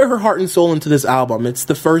really put her heart and soul into this album. It's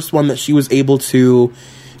the first one that she was able to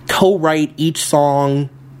co-write each song.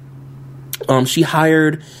 She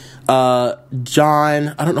hired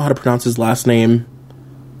John, I don't know how to pronounce his last name,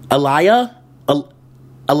 Elijah? I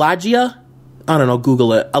don't know,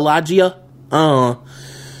 Google it. Elijah?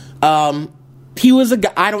 He was a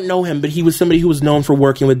guy, I don't know him, but he was somebody who was known for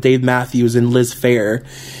working with Dave Matthews and Liz Phair.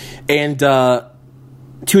 And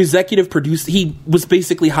to executive produce, he was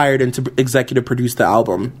basically hired in to executive produce the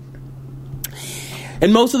album.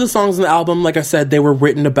 And most of the songs in the album, like I said, they were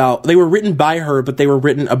written by her, but they were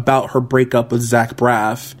written about her breakup with Zach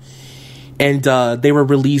Braff. And they were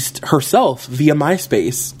released herself via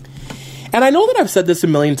MySpace. And I know that I've said this a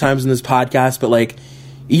million times in this podcast, but like,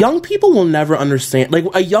 young people will never understand. Like,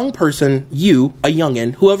 a young person, you, a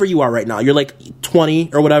youngin', whoever you are right now, you're like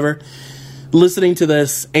 20 or whatever, listening to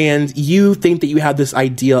this, and you think that you have this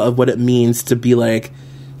idea of what it means to be like,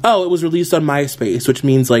 oh, it was released on MySpace, which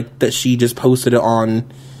means like that she just posted it on,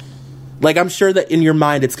 like, I'm sure that in your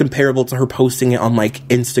mind it's comparable to her posting it on like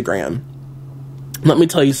Instagram. Let me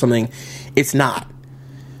tell you something. It's not.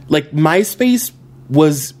 Like, MySpace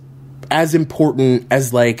was as important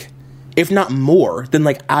as, like, if not more than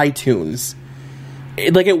like iTunes.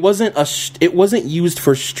 It wasn't used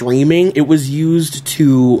for streaming. It was used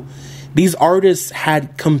to, these artists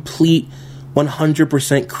had complete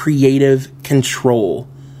 100% creative control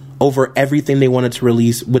over everything they wanted to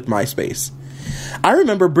release with MySpace. I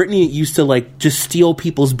remember Britney used to like just steal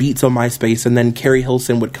people's beats on MySpace, and then Carrie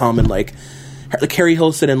Hilson would come and like, Carrie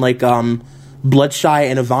Hilson and like Bloodshy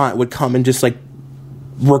and Avant would come and just like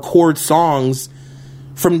record songs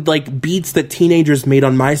from like beats that teenagers made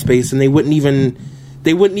on MySpace, and they wouldn't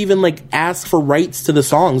even like ask for rights to the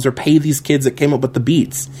songs or pay these kids that came up with the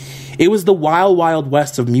beats. It was the wild, wild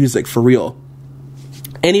west of music, for real.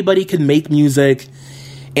 Anybody could make music,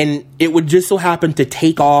 and it would just so happen to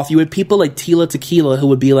take off. You had people like Tila Tequila who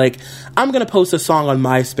would be like, I'm going to post a song on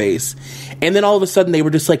MySpace. And then all of a sudden they were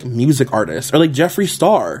just like music artists, or like Jeffree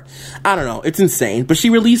Star. I don't know. It's insane. But she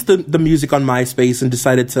released the music on MySpace and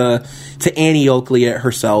decided to Annie Oakley it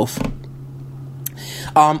herself.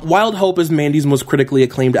 Wild Hope is Mandy's most critically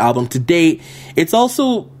acclaimed album to date. It's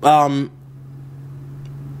also, I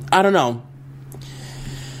don't know.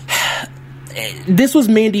 This was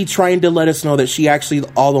Mandy trying to let us know that she actually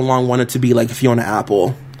all along wanted to be like Fiona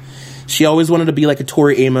Apple. She always wanted to be like a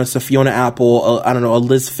Tori Amos, a Fiona Apple, a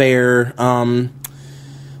Liz Phair.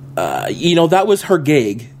 That was her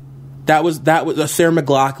gig. That was a Sarah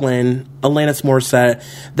McLachlan, Alanis Morissette.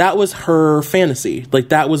 That was her fantasy. Like,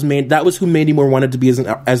 that was who Mandy Moore wanted to be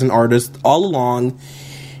as an artist all along.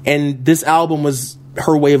 And this album was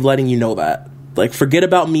her way of letting you know that. Like, forget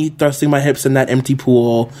about me thrusting my hips in that empty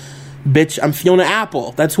pool. Bitch, I'm Fiona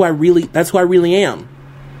Apple. That's who I really am.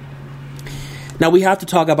 Now, we have to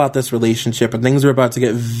talk about this relationship, and things are about to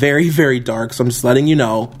get very, very dark, so I'm just letting you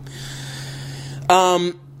know.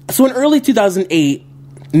 So in early 2008,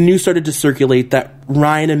 news started to circulate that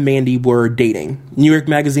Ryan and Mandy were dating. New York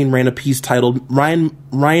Magazine ran a piece titled,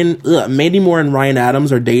 Mandy Moore and Ryan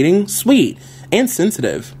Adams are dating? Sweet. And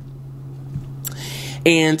sensitive.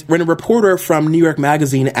 And when a reporter from New York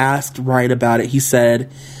Magazine asked Ryan about it, he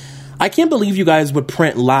said, I can't believe you guys would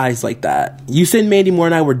print lies like that. You said Mandy Moore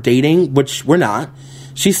and I were dating, which we're not.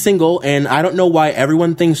 She's single, and I don't know why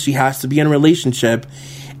everyone thinks she has to be in a relationship.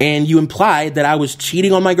 And you implied that I was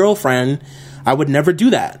cheating on my girlfriend. I would never do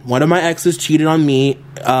that. One of my exes cheated on me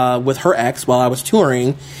with her ex while I was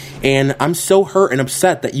touring, and I'm so hurt and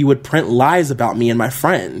upset that you would print lies about me and my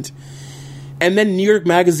friend. And then New York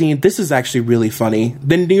Magazine, this is actually really funny.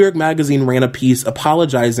 Then New York Magazine ran a piece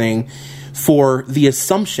apologizing for the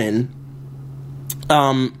assumption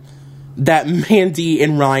that Mandy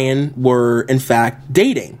and Ryan were, in fact,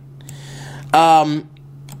 dating. But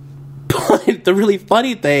the really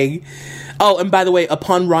funny thing... Oh, and by the way,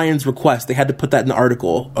 upon Ryan's request, they had to put that in the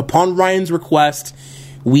article. Upon Ryan's request,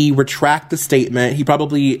 we retract the statement. He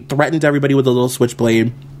probably threatened everybody with a little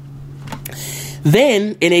switchblade.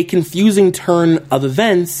 Then, in a confusing turn of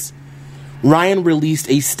events, Ryan released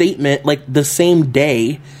a statement like the same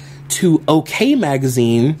day to OK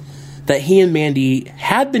Magazine that he and Mandy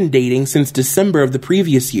had been dating since December of the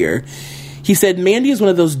previous year. He said, "Mandy is one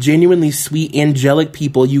of those genuinely sweet, angelic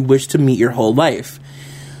people you wish to meet your whole life.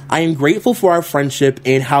 I am grateful for our friendship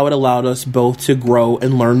and how it allowed us both to grow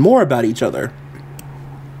and learn more about each other."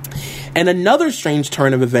 And another strange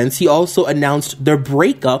turn of events, he also announced their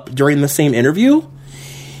breakup during the same interview.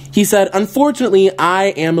 He said, "Unfortunately, I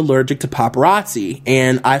am allergic to paparazzi,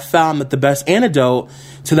 and I found that the best antidote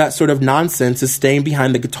to that sort of nonsense is staying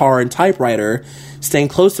behind the guitar and typewriter, staying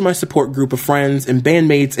close to my support group of friends and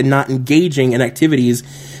bandmates, and not engaging in activities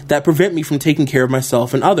that prevent me from taking care of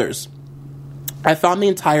myself and others. I found the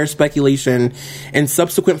entire speculation and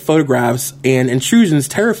subsequent photographs and intrusions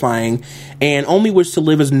terrifying, and only wish to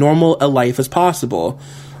live as normal a life as possible,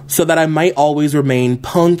 so that I might always remain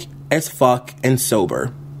punk as fuck and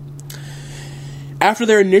sober." After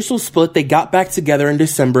their initial split, they got back together in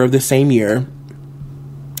December of the same year.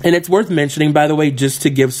 And it's worth mentioning, by the way, just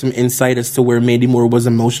to give some insight as to where Mandy Moore was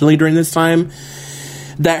emotionally during this time,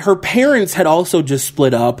 that her parents had also just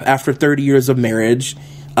split up after 30 years of marriage.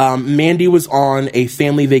 Mandy was on a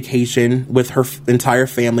family vacation with her entire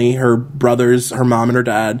family, her brothers, her mom, and her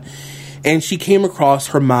dad, and she came across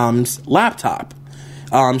her mom's laptop.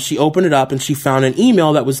 She opened it up and she found an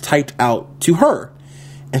email that was typed out to her.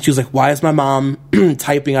 And she was like, "Why is my mom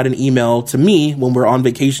typing out an email to me when we're on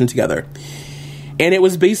vacation together?" And it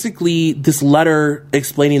was basically this letter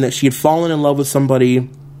explaining that she had fallen in love with somebody,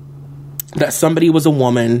 that somebody was a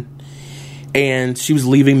woman, and she was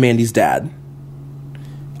leaving Mandy's dad.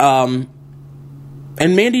 And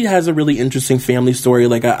Mandy has a really interesting family story.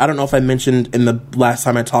 Like, I don't know if I mentioned in the last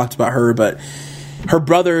time I talked about her, but her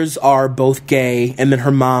brothers are both gay, and then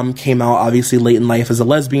her mom came out obviously late in life as a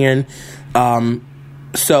lesbian.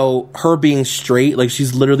 So her being straight, like,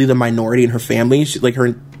 she's literally the minority in her family. She, like,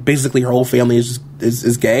 basically her whole family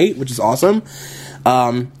is gay, which is awesome.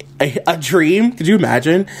 A dream. Could you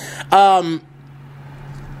imagine?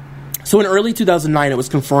 So in early 2009, it was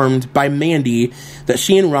confirmed by Mandy that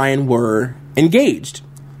she and Ryan were engaged.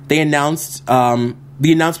 They announced, the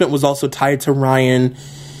announcement was also tied to Ryan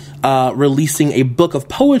releasing a book of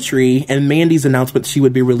poetry, and Mandy's announcement she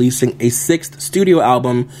would be releasing a 6th studio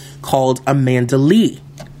album called Amanda Lee.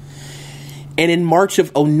 And in March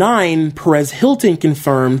of 2009, Perez Hilton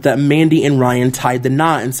confirmed that Mandy and Ryan tied the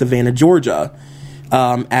knot in Savannah, Georgia,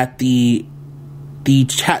 at the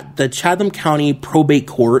Chatham County Probate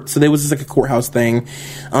Court. So there was just like a courthouse thing.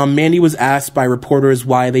 Mandy was asked by reporters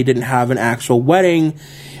why they didn't have an actual wedding,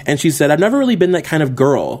 and she said, "I've never really been that kind of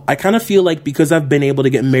girl. I kind of feel like because I've been able to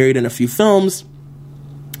get married in a few films,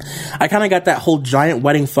 I kind of got that whole giant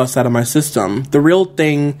wedding fuss out of my system. The real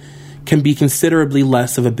thing can be considerably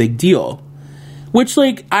less of a big deal." Which,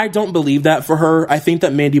 like, I don't believe that for her. I think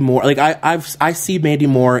that Mandy Moore, like, I see Mandy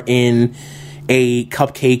Moore in a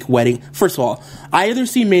cupcake wedding. First of all, I either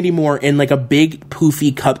see Mandy Moore in, like, a big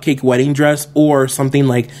poofy cupcake wedding dress or something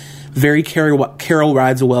like very Carol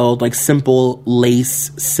Rides a World, like simple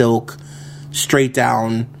lace, silk, straight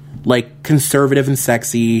down, like conservative and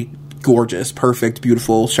sexy, gorgeous, perfect,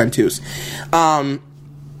 beautiful chanteuse.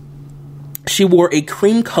 She wore a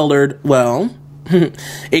cream-colored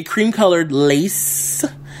lace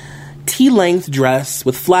tea-length dress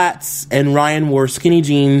with flats, and Ryan wore skinny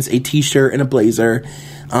jeans, a t-shirt, and a blazer.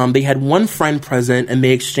 They had one friend present, and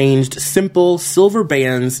they exchanged simple silver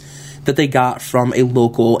bands that they got from a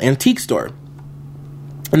local antique store.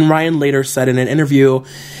 And Ryan later said in an interview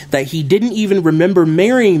that he didn't even remember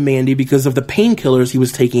marrying Mandy because of the painkillers he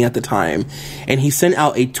was taking at the time. And he sent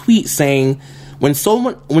out a tweet saying, When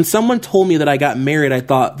someone told me that I got married, I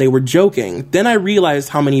thought they were joking. Then I realized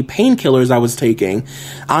how many painkillers I was taking.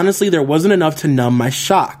 Honestly, there wasn't enough to numb my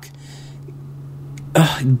shock.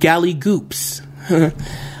 Galley goops. And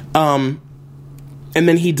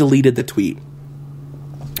then he deleted the tweet.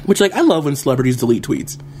 Which, like, I love when celebrities delete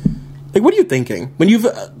tweets. Like, what are you thinking? When you've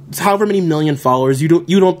however many million followers, you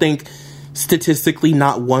don't think statistically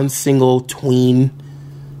not one single tween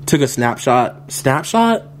took a snapshot?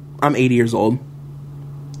 Snapshot? I'm 80 years old.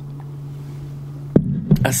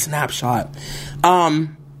 A snapshot.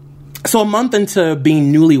 So a month into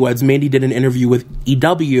being newlyweds, Mandy did an interview with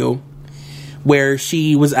EW where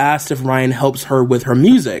she was asked if Ryan helps her with her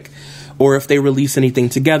music, or if they release anything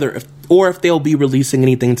together, or if they'll be releasing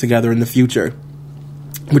anything together in the future.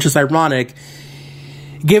 Which is ironic,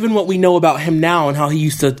 given what we know about him now and how he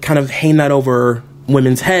used to kind of hang that over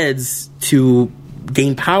women's heads to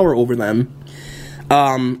gain power over them.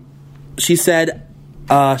 She said,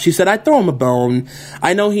 She said, I'd throw him a bone.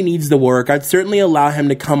 I know he needs the work. I'd certainly allow him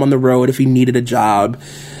to come on the road if he needed a job.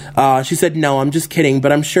 She said, no, I'm just kidding,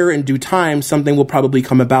 but I'm sure in due time something will probably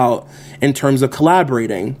come about in terms of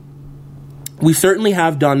collaborating. We certainly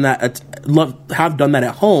have done that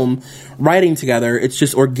at home, writing together. It's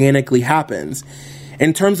just organically happens.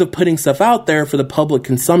 In terms of putting stuff out there for the public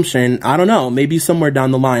consumption, I don't know, maybe somewhere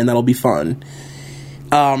down the line that'll be fun.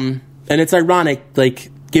 And it's ironic,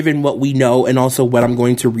 like, given what we know and also what I'm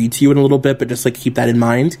going to read to you in a little bit, but just, like, keep that in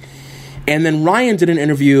mind. And then Ryan did an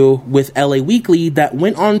interview with LA Weekly that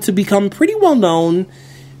went on to become pretty well known.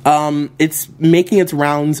 It's making its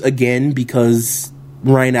rounds again because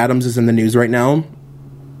Ryan Adams is in the news right now,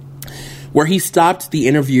 where he stopped the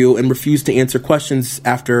interview and refused to answer questions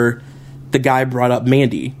after the guy brought up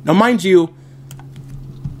Mandy. Now, mind you,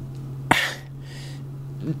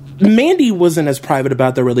 Mandy wasn't as private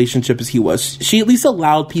about their relationship as he was. She at least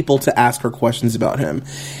allowed people to ask her questions about him.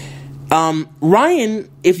 Ryan,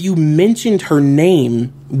 if you mentioned her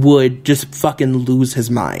name, would just fucking lose his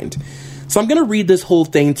mind. So I'm going to read this whole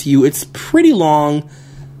thing to you. It's pretty long,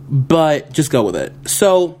 but just go with it.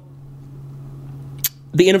 So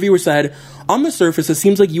the interviewer said, on the surface, it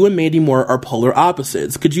seems like you and Mandy Moore are polar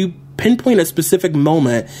opposites. Could you pinpoint a specific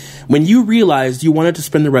moment when you realized you wanted to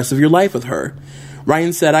spend the rest of your life with her?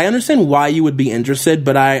 Ryan said, I understand why you would be interested,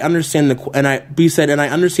 but I understand I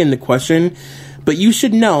understand the question, but you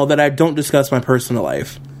should know that I don't discuss my personal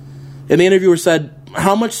life. And the interviewer said,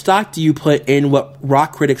 how much stock do you put in what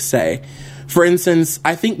rock critics say? For instance,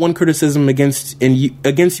 I think one criticism against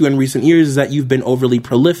you in recent years is that you've been overly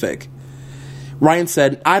prolific. Ryan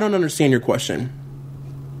said, I don't understand your question.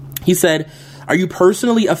 He said, are you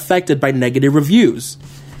personally affected by negative reviews?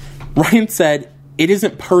 Ryan said, it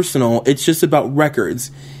isn't personal, it's just about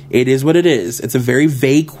records. It is what it is. It's a very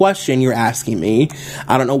vague question you're asking me.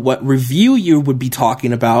 I don't know what review you would be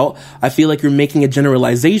talking about. I feel like you're making a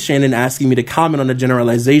generalization and asking me to comment on a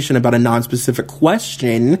generalization about a non-specific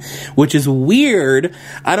question, which is weird.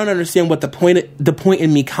 I don't understand what the point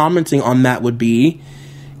in me commenting on that would be.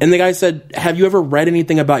 And the guy said, have you ever read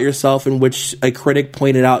anything about yourself in which a critic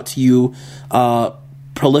pointed out to you your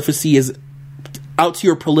prolificacy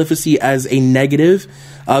as a negative?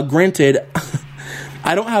 Granted,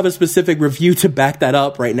 I don't have a specific review to back that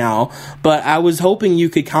up right now, but I was hoping you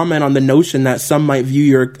could comment on the notion that some might view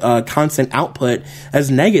your content output as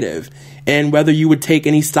negative, and whether you would take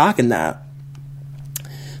any stock in that.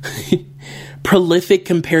 Prolific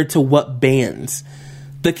compared to what bands?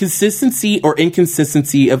 The consistency or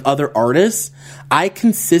inconsistency of other artists. I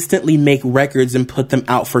consistently make records and put them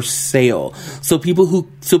out for sale so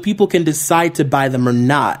people can decide to buy them or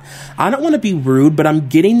not. I don't want to be rude, but I'm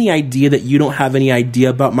getting the idea that you don't have any idea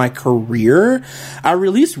about my career. I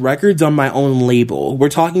release records on my own label. We're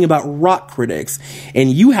talking about rock critics,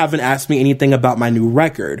 and you haven't asked me anything about my new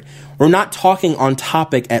record. We're not talking on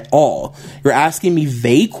topic at all. You're asking me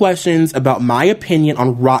vague questions about my opinion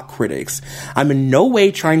on rock critics. I'm in no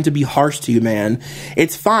way trying to be harsh to you, man.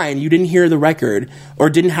 It's fine. You didn't hear the record or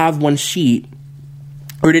didn't have the one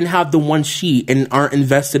sheet and aren't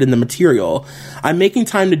invested in the material. I'm making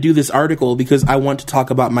time to do this article because I want to talk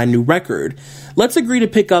about my new record. Let's agree to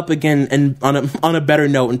pick up again and on a better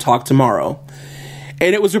note and talk tomorrow.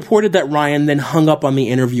 And it was reported that Ryan then hung up on the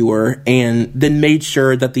interviewer and then made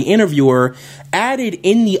sure that the interviewer added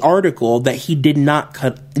in the article that he did not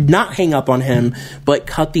hang up on him, but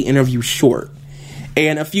cut the interview short.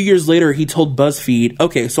 And a few years later, he told BuzzFeed,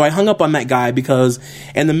 okay, so I hung up on that guy because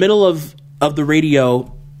in the middle of the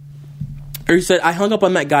radio, or he said, I hung up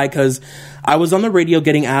on that guy because I was on the radio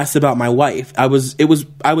getting asked about my wife. I was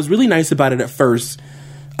really nice about it at first.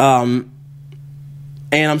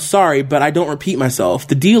 And I'm sorry, but I don't repeat myself.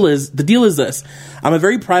 The deal is this. I'm a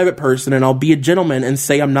very private person, and I'll be a gentleman and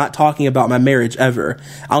say I'm not talking about my marriage ever.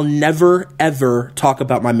 I'll never, ever talk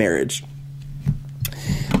about my marriage.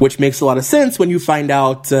 Which makes a lot of sense when you find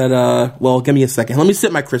out that, well, give me a second. Let me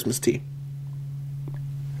sip my Christmas tea.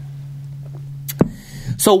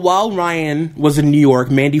 So while Ryan was in New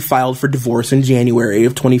York, Mandy filed for divorce in January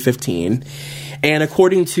of 2015. And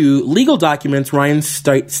according to legal documents, Ryan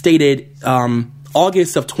stated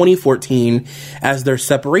August of 2014 as their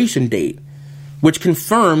separation date, which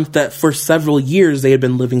confirmed that for several years they had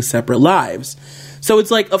been living separate lives. So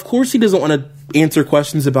it's like, of course he doesn't want to answer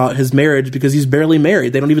questions about his marriage because he's barely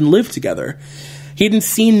married. They don't even live together. He hadn't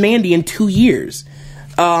seen Mandy in 2 years.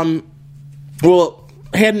 Hadn't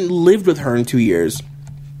lived with her in 2 years.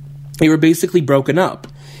 They were basically broken up.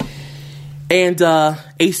 And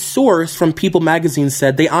a source from People magazine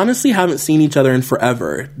said they honestly haven't seen each other in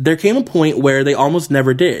forever. There came a point where they almost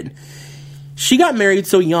never did. she got married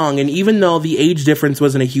so young, and even though the age difference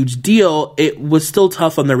wasn't a huge deal, it was still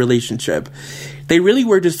tough on their relationship. They really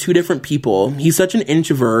were just two different people. He's such an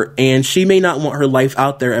introvert, and she may not want her life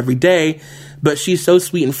out there every day, but she's so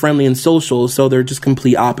sweet and friendly and social, so they're just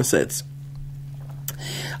complete opposites.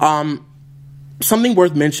 Something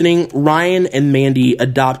worth mentioning, Ryan and Mandy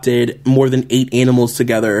adopted more than 8 animals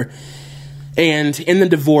together. And in the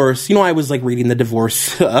divorce, I was like reading the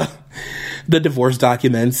divorce, the divorce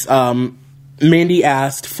documents. Mandy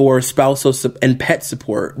asked for spousal and pet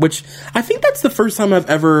support, which I think that's the first time I've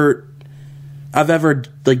ever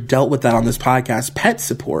like dealt with that on this podcast. Pet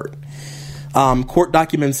support. Court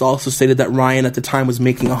documents also stated that Ryan at the time was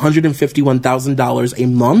making $151,000 a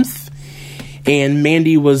month, and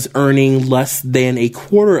Mandy was earning less than a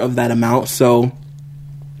quarter of that amount, so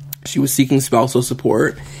she was seeking spousal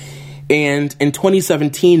support. And in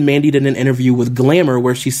 2017, Mandy did an interview with Glamour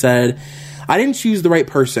where she said, "I didn't choose the right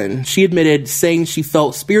person." She admitted, saying she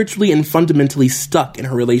felt spiritually and fundamentally stuck in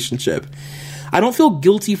her relationship. "I don't feel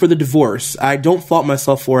guilty for the divorce. I don't fault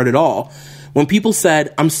myself for it at all. When people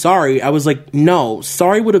said, 'I'm sorry,' I was like, no,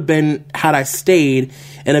 sorry would have been had I stayed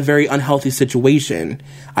in a very unhealthy situation.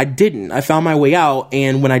 I didn't. I found my way out,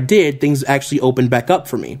 and when I did, things actually opened back up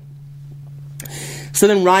for me." So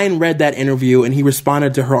then Ryan read that interview, and he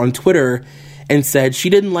responded to her on Twitter and said she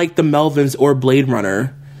didn't like the Melvins or Blade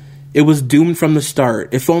Runner. It was doomed from the start.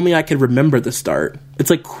 If only I could remember the start. It's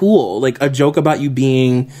like cool, like a joke about you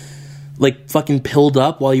being like fucking pilled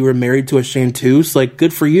up while you were married to a chanteuse. Like,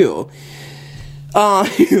 good for you.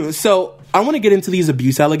 So I want to get into these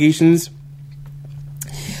abuse allegations.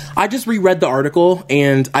 I just reread the article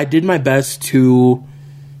and I did my best to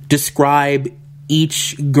describe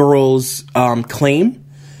each girl's claim.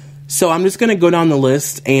 So I'm just going to go down the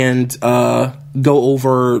list and go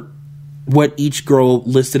over what each girl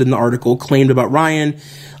listed in the article claimed about Ryan,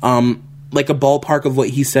 like a ballpark of what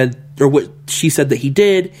he said or what she said that he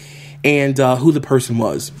did, and who the person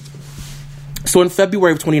was. So in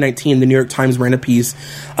February of 2019, the New York Times ran a piece.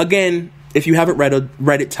 Again, if you haven't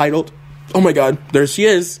read it, titled, oh my God, there she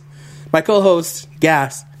is, my co-host,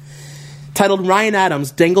 gas. Titled "Ryan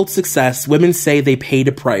Adams Dangled Success. Women Say They Paid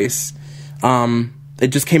a Price." It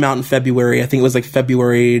just came out in February. I think it was like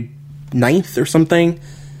February 9th or something.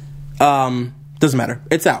 Doesn't matter.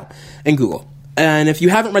 It's out in Google. And if you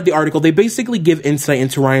haven't read the article, they basically give insight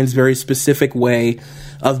into Ryan's very specific way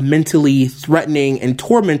of mentally threatening and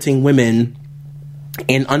tormenting women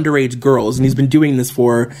and underage girls. And he's been doing this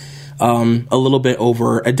for a little bit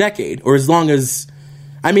over a decade, or as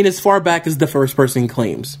far back as the first person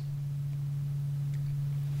claims.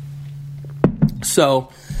 So,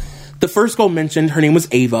 the first girl mentioned, her name was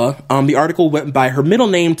Ava. The article went by her middle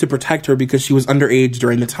name to protect her because she was underage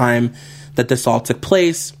during the time that this all took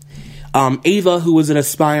place. Ava, who was an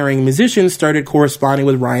aspiring musician, started corresponding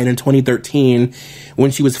with Ryan in 2013 when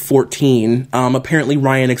she was 14. Apparently,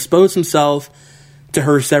 Ryan exposed himself to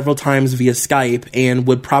her several times via Skype and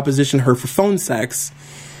would proposition her for phone sex.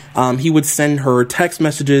 He would send her text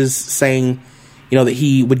messages saying, that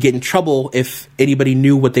he would get in trouble if anybody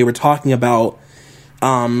knew what they were talking about.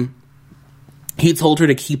 He told her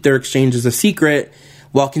to keep their exchanges a secret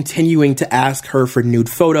while continuing to ask her for nude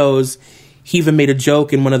photos. He even made a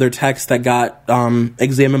joke in one of their texts that got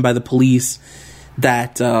examined by the police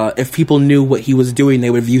that if people knew what he was doing, they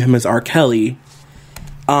would view him as R. Kelly.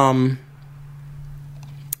 And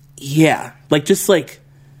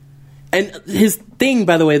his thing,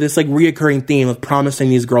 by the way, this reoccurring theme of promising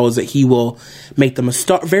these girls that he will make them a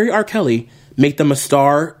star, very R. Kelly, make them a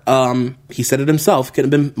star. He said it himself.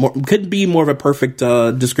 Couldn't be more of a perfect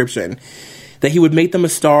description. That he would make them a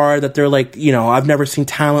star, that they're like, I've never seen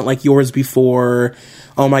talent like yours before.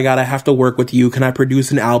 Oh my God, I have to work with you. Can I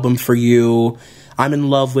produce an album for you? I'm in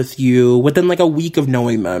love with you. Within a week of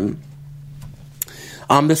knowing them.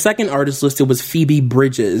 The second artist listed was Phoebe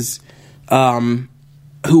Bridges,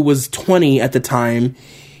 who was 20 at the time.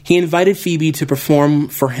 He invited Phoebe to perform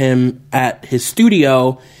for him at his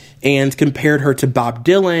studio and compared her to Bob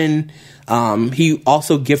Dylan. He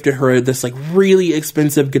also gifted her this really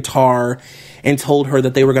expensive guitar and told her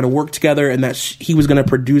that they were going to work together and that he was going to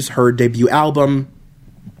produce her debut album.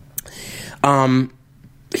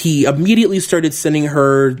 He immediately started sending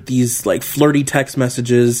her these flirty text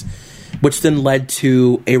messages, which then led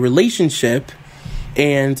to a relationship.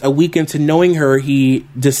 And a week into knowing her, he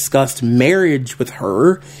discussed marriage with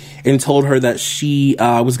her and told her that she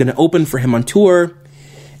was going to open for him on tour.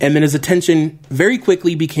 And then his attention very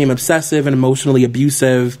quickly became obsessive and emotionally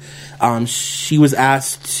abusive. She was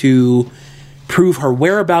asked to prove her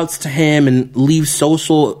whereabouts to him and leave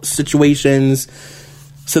social situations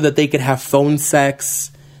so that they could have phone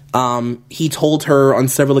sex. He told her on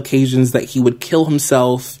several occasions that he would kill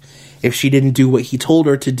himself if she didn't do what he told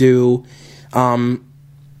her to do.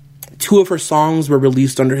 2 of her songs were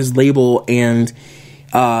released under his label, and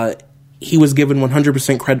he was given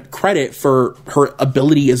 100% credit for her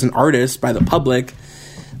ability as an artist by the public.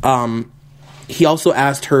 He also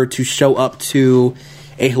asked her to show up to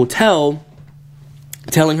a hotel,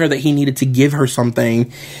 telling her that he needed to give her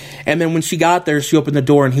something. And then when she got there, she opened the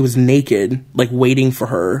door and he was naked, like waiting for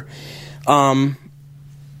her.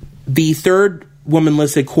 The third woman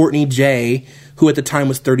listed, Courtney J., who at the time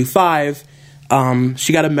was 35,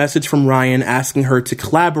 she got a message from Ryan asking her to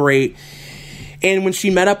collaborate. And when she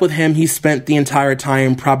met up with him, he spent the entire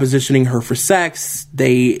time propositioning her for sex.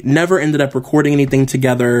 They never ended up recording anything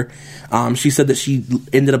together. She said that she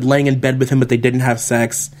ended up laying in bed with him, but they didn't have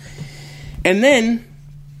sex. And then,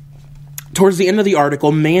 towards the end of the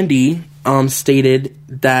article, Mandy stated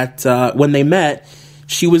that when they met,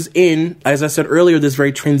 she was in, as I said earlier, this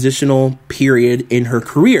very transitional period in her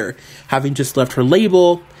career, having just left her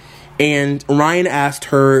label. And Ryan asked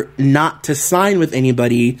her not to sign with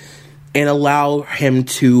anybody and allow him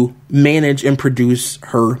to manage and produce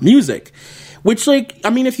her music. Which, like, I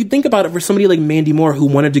mean, if you think about it, for somebody like Mandy Moore, who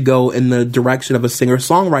wanted to go in the direction of a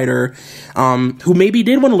singer-songwriter, who maybe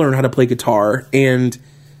did want to learn how to play guitar and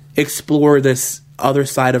explore this other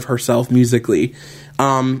side of herself musically,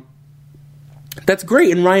 that's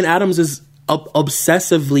great. And Ryan Adams is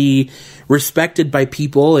obsessively respected by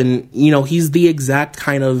people, and, you know, he's the exact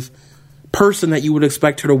kind of person that you would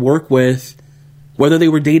expect her to work with, whether they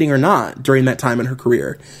were dating or not, during that time in her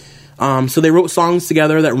career. So they wrote songs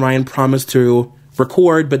together that Ryan promised to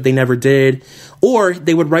record, but they never did. Or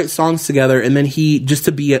they would write songs together, and then he, just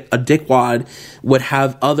to be a dickwad, would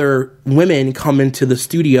have other women come into the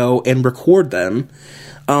studio and record them.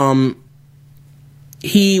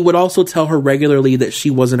 He would also tell her regularly that she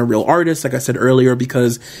wasn't a real artist, like I said earlier,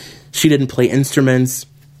 because she didn't play instruments.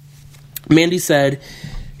 Mandy said,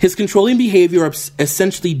 "His controlling behavior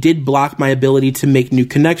essentially did block my ability to make new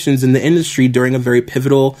connections in the industry during a very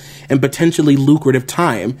pivotal and potentially lucrative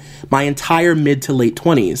time, my entire mid to late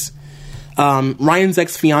 20s. Ryan's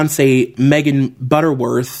ex-fiancée, Megan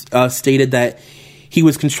Butterworth, stated that he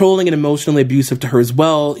was controlling and emotionally abusive to her as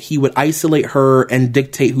well. He would isolate her and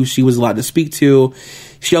dictate who she was allowed to speak to.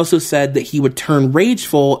 She also said that he would turn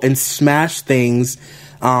rageful and smash things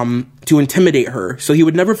to intimidate her. So he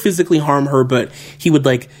would never physically harm her, but he would,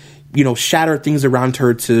 like, you know, shatter things around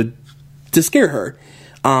her to scare her.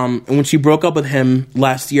 And when she broke up with him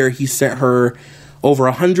last year, he sent her over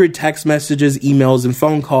 100 text messages, emails, and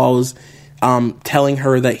phone calls, telling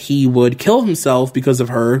her that he would kill himself because of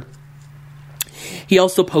her. He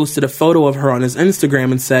also posted a photo of her on his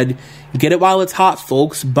Instagram and said, "Get it while it's hot,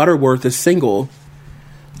 folks. Butterworth is single."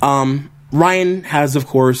 Ryan has, of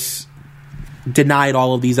course, denied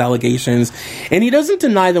all of these allegations, and he doesn't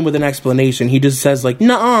deny them with an explanation. He just says, like,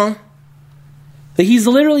 nuh-uh. He's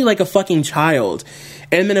literally like a fucking child.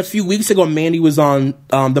 And then a few weeks ago, Mandy was on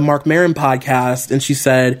the Mark Maron podcast, and she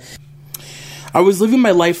said, "I was living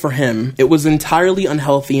my life for him. It was entirely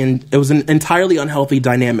unhealthy, and it was an entirely unhealthy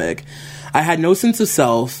dynamic. I had no sense of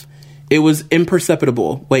self. It was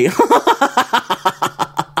imperceptible." Wait.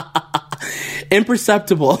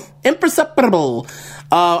 Imperceptible.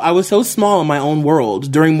 I was so small in my own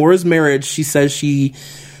world. During Moore's marriage, she says she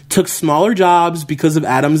took smaller jobs because of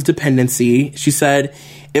Adam's dependency. She said,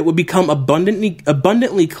 "It would become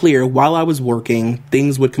abundantly clear while I was working,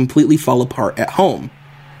 things would completely fall apart at home."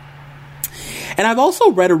 And I've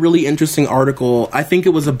also read a really interesting article. I think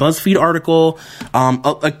it was a BuzzFeed article.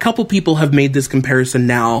 A couple people have made this comparison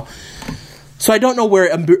now. So I don't know where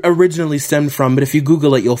it originally stemmed from, but if you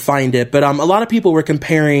Google it, you'll find it. But a lot of people were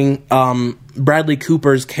comparing Bradley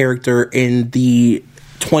Cooper's character in the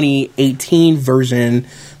 2018 version,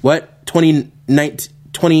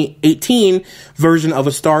 2018 version of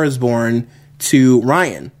A Star Is Born to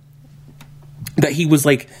Ryan. That he was,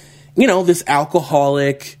 like, you know, this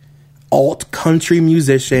alcoholic alt country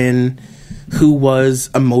musician who was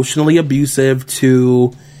emotionally abusive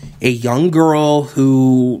to a young girl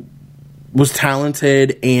who was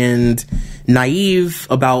talented and naive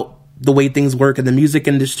about the way things work in the music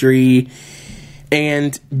industry,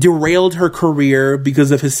 and derailed her career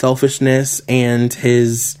because of his selfishness and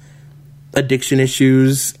his addiction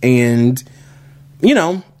issues and, you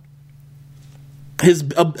know,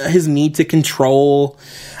 his need to control.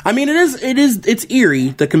 I mean, it's eerie,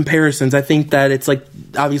 the comparisons. I think that it's like,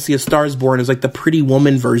 obviously A Star Is Born is like the Pretty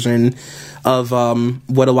Woman version of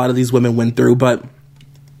what a lot of these women went through, but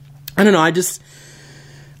I don't know,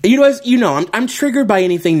 I'm triggered by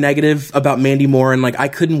anything negative about Mandy Moore, and like I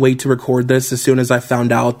couldn't wait to record this as soon as I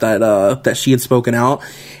found out that she had spoken out.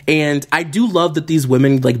 And I do love that these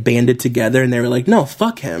women like banded together and they were like, no,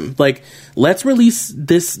 fuck him. Like, let's release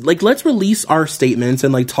our statements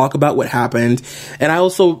and like talk about what happened. And I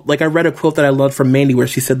also I read a quote that I loved from Mandy where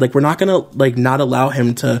she said like, we're not gonna like not allow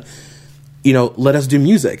him to, let us do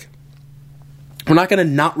music. We're not gonna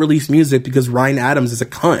not release music because Ryan Adams is a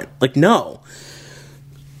cunt. Like, no.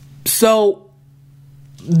 So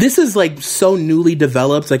this is like so newly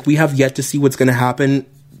developed. Like, we have yet to see what's going to happen.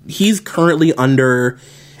 He's currently under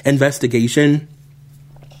investigation.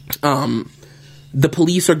 The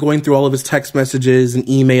police are going through all of his text messages and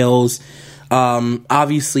emails.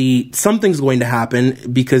 Obviously something's going to happen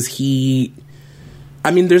because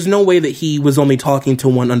there's no way that he was only talking to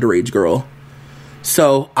one underage girl.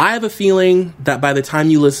 So I have a feeling that by the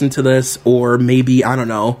time you listen to this, or maybe, I don't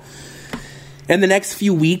know, in the next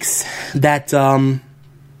few weeks, that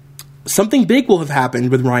something big will have happened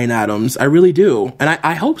with Ryan Adams. I really do. And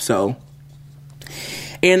I hope so.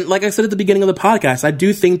 And like I said at the beginning of the podcast, I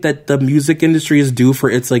do think that the music industry is due for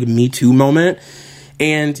its like Me Too moment.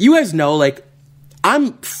 And you guys know, like,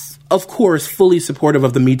 I'm of course fully supportive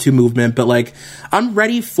of the Me Too movement, but like I'm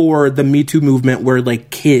ready for the Me Too movement where like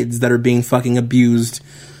kids that are being fucking abused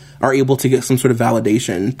are able to get some sort of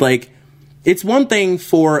validation. Like, it's one thing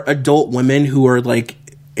for adult women who are like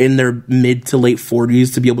in their mid to late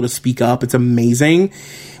 40s to be able to speak up. It's amazing.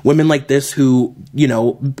 Women like this who,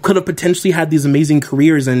 could have potentially had these amazing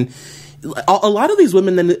careers. And a lot of these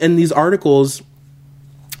women in these articles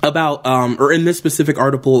about, or in this specific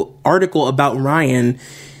article about Ryan,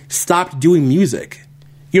 stopped doing music.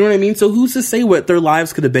 You know what I mean? So who's to say what their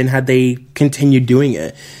lives could have been had they continued doing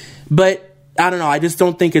it? But I don't know. I just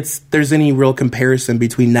don't think there's any real comparison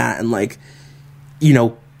between that and like,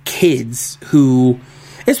 kids who,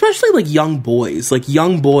 especially like young boys like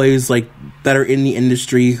that are in the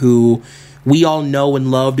industry who we all know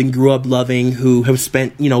and loved and grew up loving, who have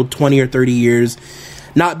spent, 20 or 30 years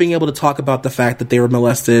not being able to talk about the fact that they were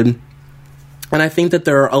molested. And I think that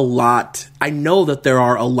I know that there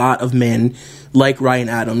are a lot of men like Ryan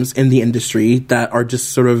Adams in the industry that are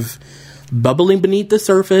just sort of bubbling beneath the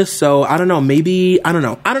surface. So I don't know, I don't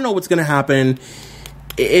know what's going to happen.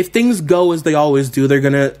 If things go as they always do, they're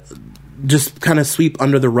going to just kind of sweep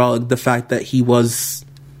under the rug the fact that he was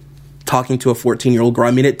talking to a 14-year-old girl.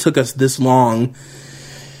 I mean, it took us this long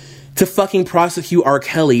to fucking prosecute R.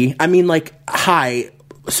 Kelly. I mean, like,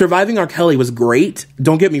 Surviving R. Kelly was great.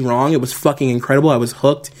 Don't get me wrong. It was fucking incredible. I was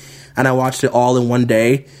hooked and I watched it all in one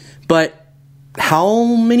day. But how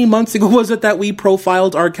many months ago was it that we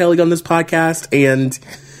profiled R. Kelly on this podcast? And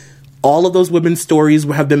all of those women's stories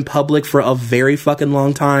have been public for a very fucking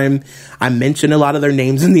long time. I mentioned a lot of their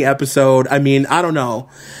names in the episode. I mean, I don't know.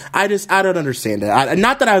 I don't understand it.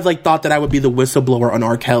 Not that I was like thought that I would be the whistleblower on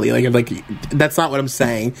R. Kelly. Like that's not what I'm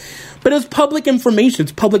saying. But it was public information.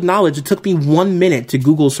 It's public knowledge. It took me 1 minute to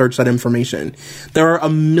Google search that information. There are a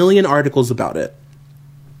million articles about it.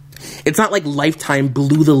 It's not like Lifetime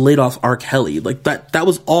blew the lid off R. Kelly. Like that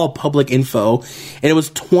was all public info. And it was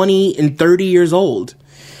 20 and 30 years old.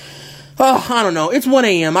 Oh, I don't know. It's 1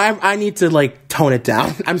 a.m. I need to, like, tone it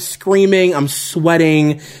down. I'm screaming. I'm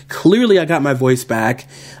sweating. Clearly, I got my voice back.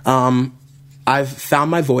 I've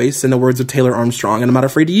found my voice, in the words of Taylor Armstrong, and I'm not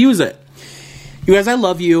afraid to use it. You guys, I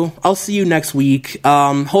love you. I'll see you next week.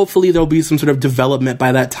 Hopefully, there'll be some sort of development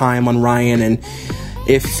by that time on Ryan, and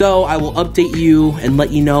if so, I will update you and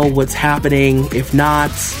let you know what's happening. If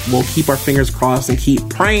not, we'll keep our fingers crossed and keep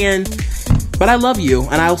praying. But I love you,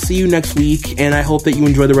 and I'll see you next week, and I hope that you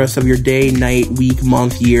enjoy the rest of your day, night, week,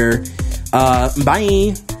 month, year.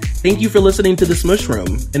 Bye! Thank you for listening to The Smush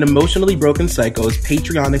Room, an Emotionally Broken Psycho's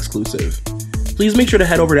Patreon exclusive. Please make sure to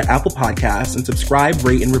head over to Apple Podcasts and subscribe,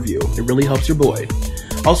 rate, and review. It really helps your boy.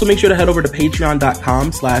 Also, make sure to head over to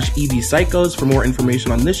patreon.com/evpsychos for more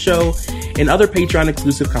information on this show and other Patreon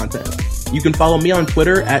exclusive content. You can follow me on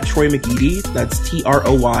Twitter at Troy McEady, that's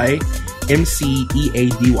TroyMcEady.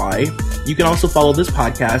 You can also follow this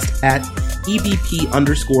podcast at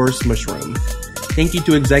EBP_Smushroom. Thank you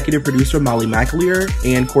to executive producer Molly McAleer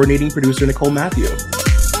and coordinating producer Nicole Matthew.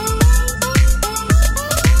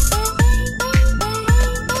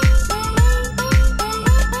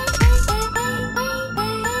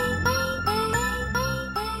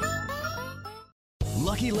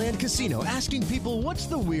 Lucky Land Casino, asking people, what's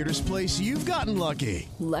the weirdest place you've gotten lucky?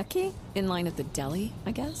 Lucky? In line at the deli,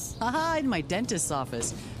 I guess? Haha, in my dentist's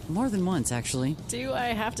office. More than once, actually. Do I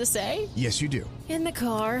have to say? Yes, you do. In the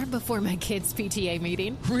car before my kids' PTA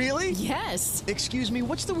meeting. Really? Yes. Excuse me,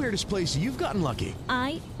 what's the weirdest place you've gotten lucky?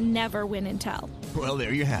 I never win and tell. Well,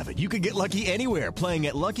 there you have it. You can get lucky anywhere, playing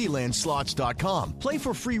at LuckyLandSlots.com. Play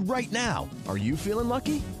for free right now. Are you feeling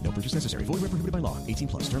lucky? No purchase necessary. Void where prohibited by law. 18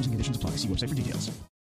 plus. Terms and conditions apply. See website for details.